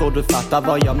coolt, jag tror du fattar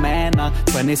vad jag menar.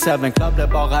 27 Club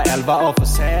blev bara 11 år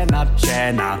försenad.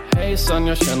 Tjena. Hejsan,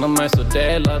 jag känner mig så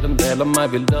delad. En del av mig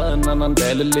vill dö, en annan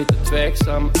del är lite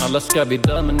tveksam. Alla ska vi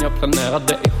dö, men jag planerar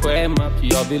det i schemat.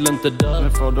 Jag vill inte dö,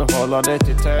 men får du hålla det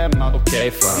till temat.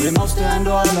 Okej, fan. Vi måste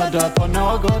ändå alla dö på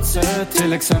något sätt.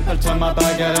 Till exempel tömma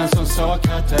bägaren som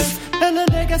Sokrates. Eller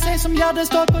lägga sig som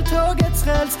Gärdestad på tågets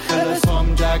räls. Eller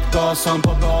som Jack Dawson på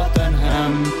båten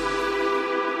hem.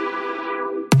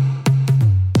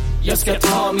 Jag ska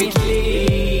ta mitt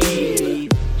liv.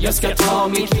 Jag ska ta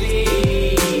mitt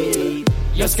liv.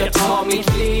 Jag ska ta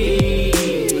mitt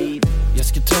liv. Jag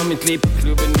ska ta mitt liv på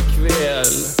klubben ikväll.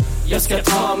 Jag ska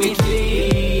ta mitt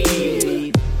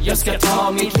liv. Jag ska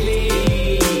ta mitt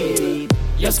liv.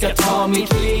 Jag ska ta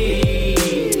mitt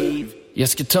liv. Jag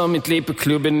ska ta mitt liv på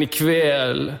klubben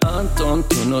ikväll. Anton,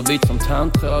 tunn och vit som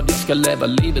tandtråd. Jag ska leva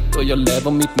livet och jag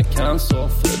lever mitt med cancer.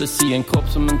 Föddes i en kropp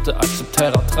som inte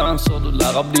accepterar transer. Du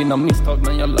lär av dina misstag,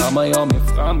 men jag lär mig av min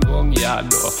framgång. Ja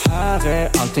då. Här är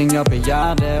allting jag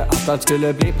begärde. Att allt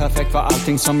skulle bli perfekt var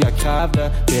allting som jag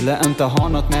krävde. Ville inte ha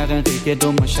något mer än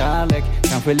rikedom och kärlek.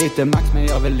 Kanske lite makt, men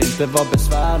jag vill inte vara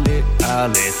besvärlig.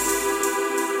 Ärligt.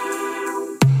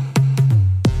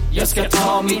 Jag ska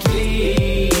ta mitt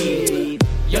liv.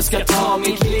 Jag ska ta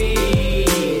mitt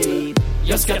liv.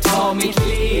 Jag ska ta mitt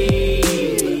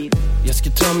liv. Jag ska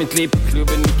ta mitt liv på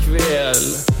klubben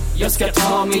ikväll. Jag ska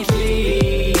ta mitt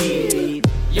liv.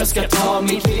 Jag ska ta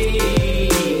mitt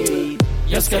liv.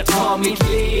 Jag ska ta mitt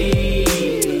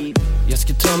liv. Jag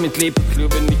ska ta mitt liv på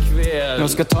klubben ikväll. Jag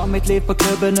ska ta mitt liv på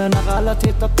klubben nu när alla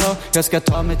tittar på. Jag ska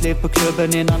ta mitt liv på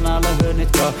klubben innan alla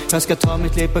hunnit gå. Jag ska ta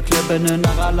mitt liv på klubben nu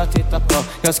när alla tittar på.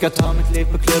 Jag ska ta mitt liv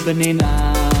på klubben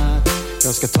innan.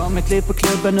 Jag ska ta mitt liv på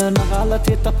klubben nu när alla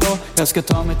tittar på. Jag ska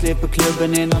ta mitt liv på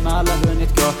klubben innan alla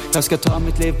hunnit gå. Jag ska ta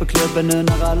mitt liv på klubben nu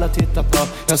när alla tittar på.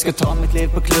 Jag ska ta mitt liv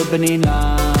på klubben i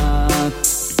natt.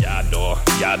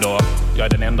 Ja då. Jag är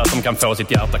den enda som kan få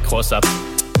sitt hjärta krossat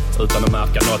utan att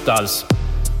märka något alls.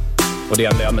 Och det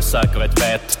enda jag med säkerhet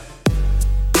vet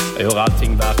är hur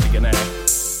allting verkligen är.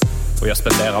 Och jag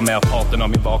spenderar merparten av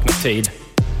min vakna tid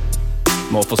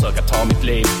med att försöka ta mitt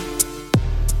liv.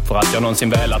 För att jag någonsin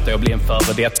velat är att bli en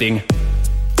föredetting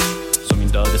som min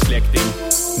döde släkting.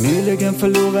 Nyligen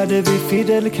förlorade vi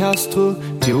Fidel Castro.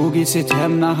 Dog i sitt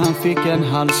hem när han fick en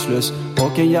halsfluss.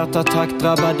 Och en hjärtattack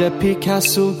drabbade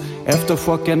Picasso efter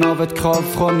chocken av ett krav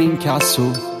från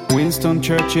inkasso. Winston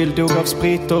Churchill dog av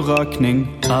sprit och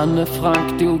rökning. Anne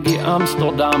Frank dog i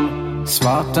Amsterdam.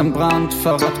 Svarten brand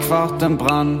för att kvarten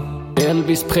brann.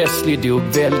 Elvis Presley dog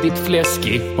väldigt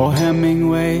fläskig. Och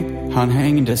Hemingway, han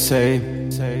hängde sig.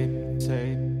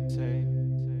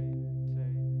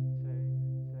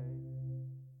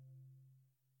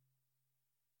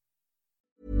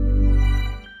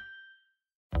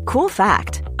 Cool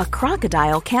fact, a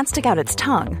crocodile can't stick out its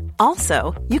tongue.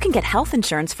 Also, you can get health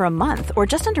insurance for a month or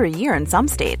just under a year in some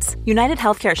states. United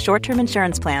Healthcare short-term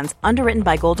insurance plans, underwritten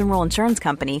by Golden Rule Insurance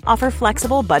Company, offer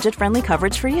flexible, budget-friendly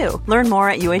coverage for you. Learn more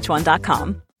at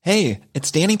uh1.com. Hey,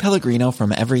 it's Danny Pellegrino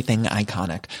from Everything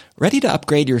Iconic. Ready to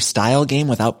upgrade your style game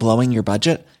without blowing your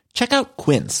budget? Check out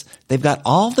Quince. They've got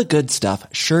all the good stuff,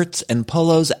 shirts and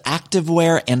polos,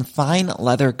 activewear, and fine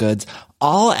leather goods,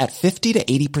 all at 50 to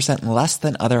 80% less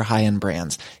than other high-end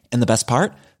brands. And the best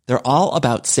part? They're all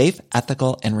about safe,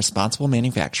 ethical, and responsible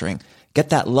manufacturing. Get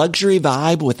that luxury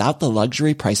vibe without the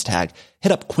luxury price tag.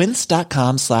 Hit up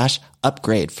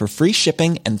quince.com/upgrade for free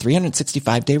shipping and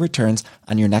 365-day returns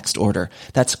on your next order.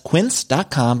 That's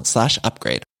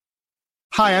quince.com/upgrade.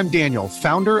 Hi, I'm Daniel,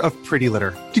 founder of Pretty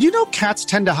Litter. Did you know cats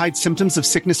tend to hide symptoms of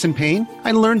sickness and pain?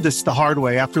 I learned this the hard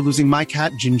way after losing my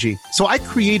cat, Gingy. So I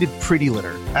created Pretty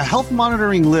Litter, a health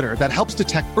monitoring litter that helps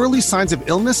detect early signs of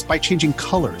illness by changing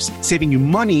colors, saving you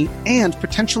money and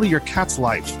potentially your cat's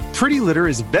life. Pretty Litter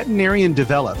is veterinarian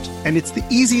developed, and it's the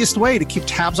easiest way to keep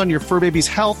tabs on your fur baby's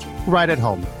health right at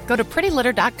home. Go to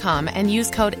prettylitter.com and use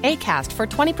code ACAST for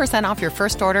 20% off your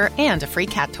first order and a free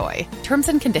cat toy. Terms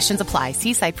and conditions apply.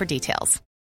 See site for details.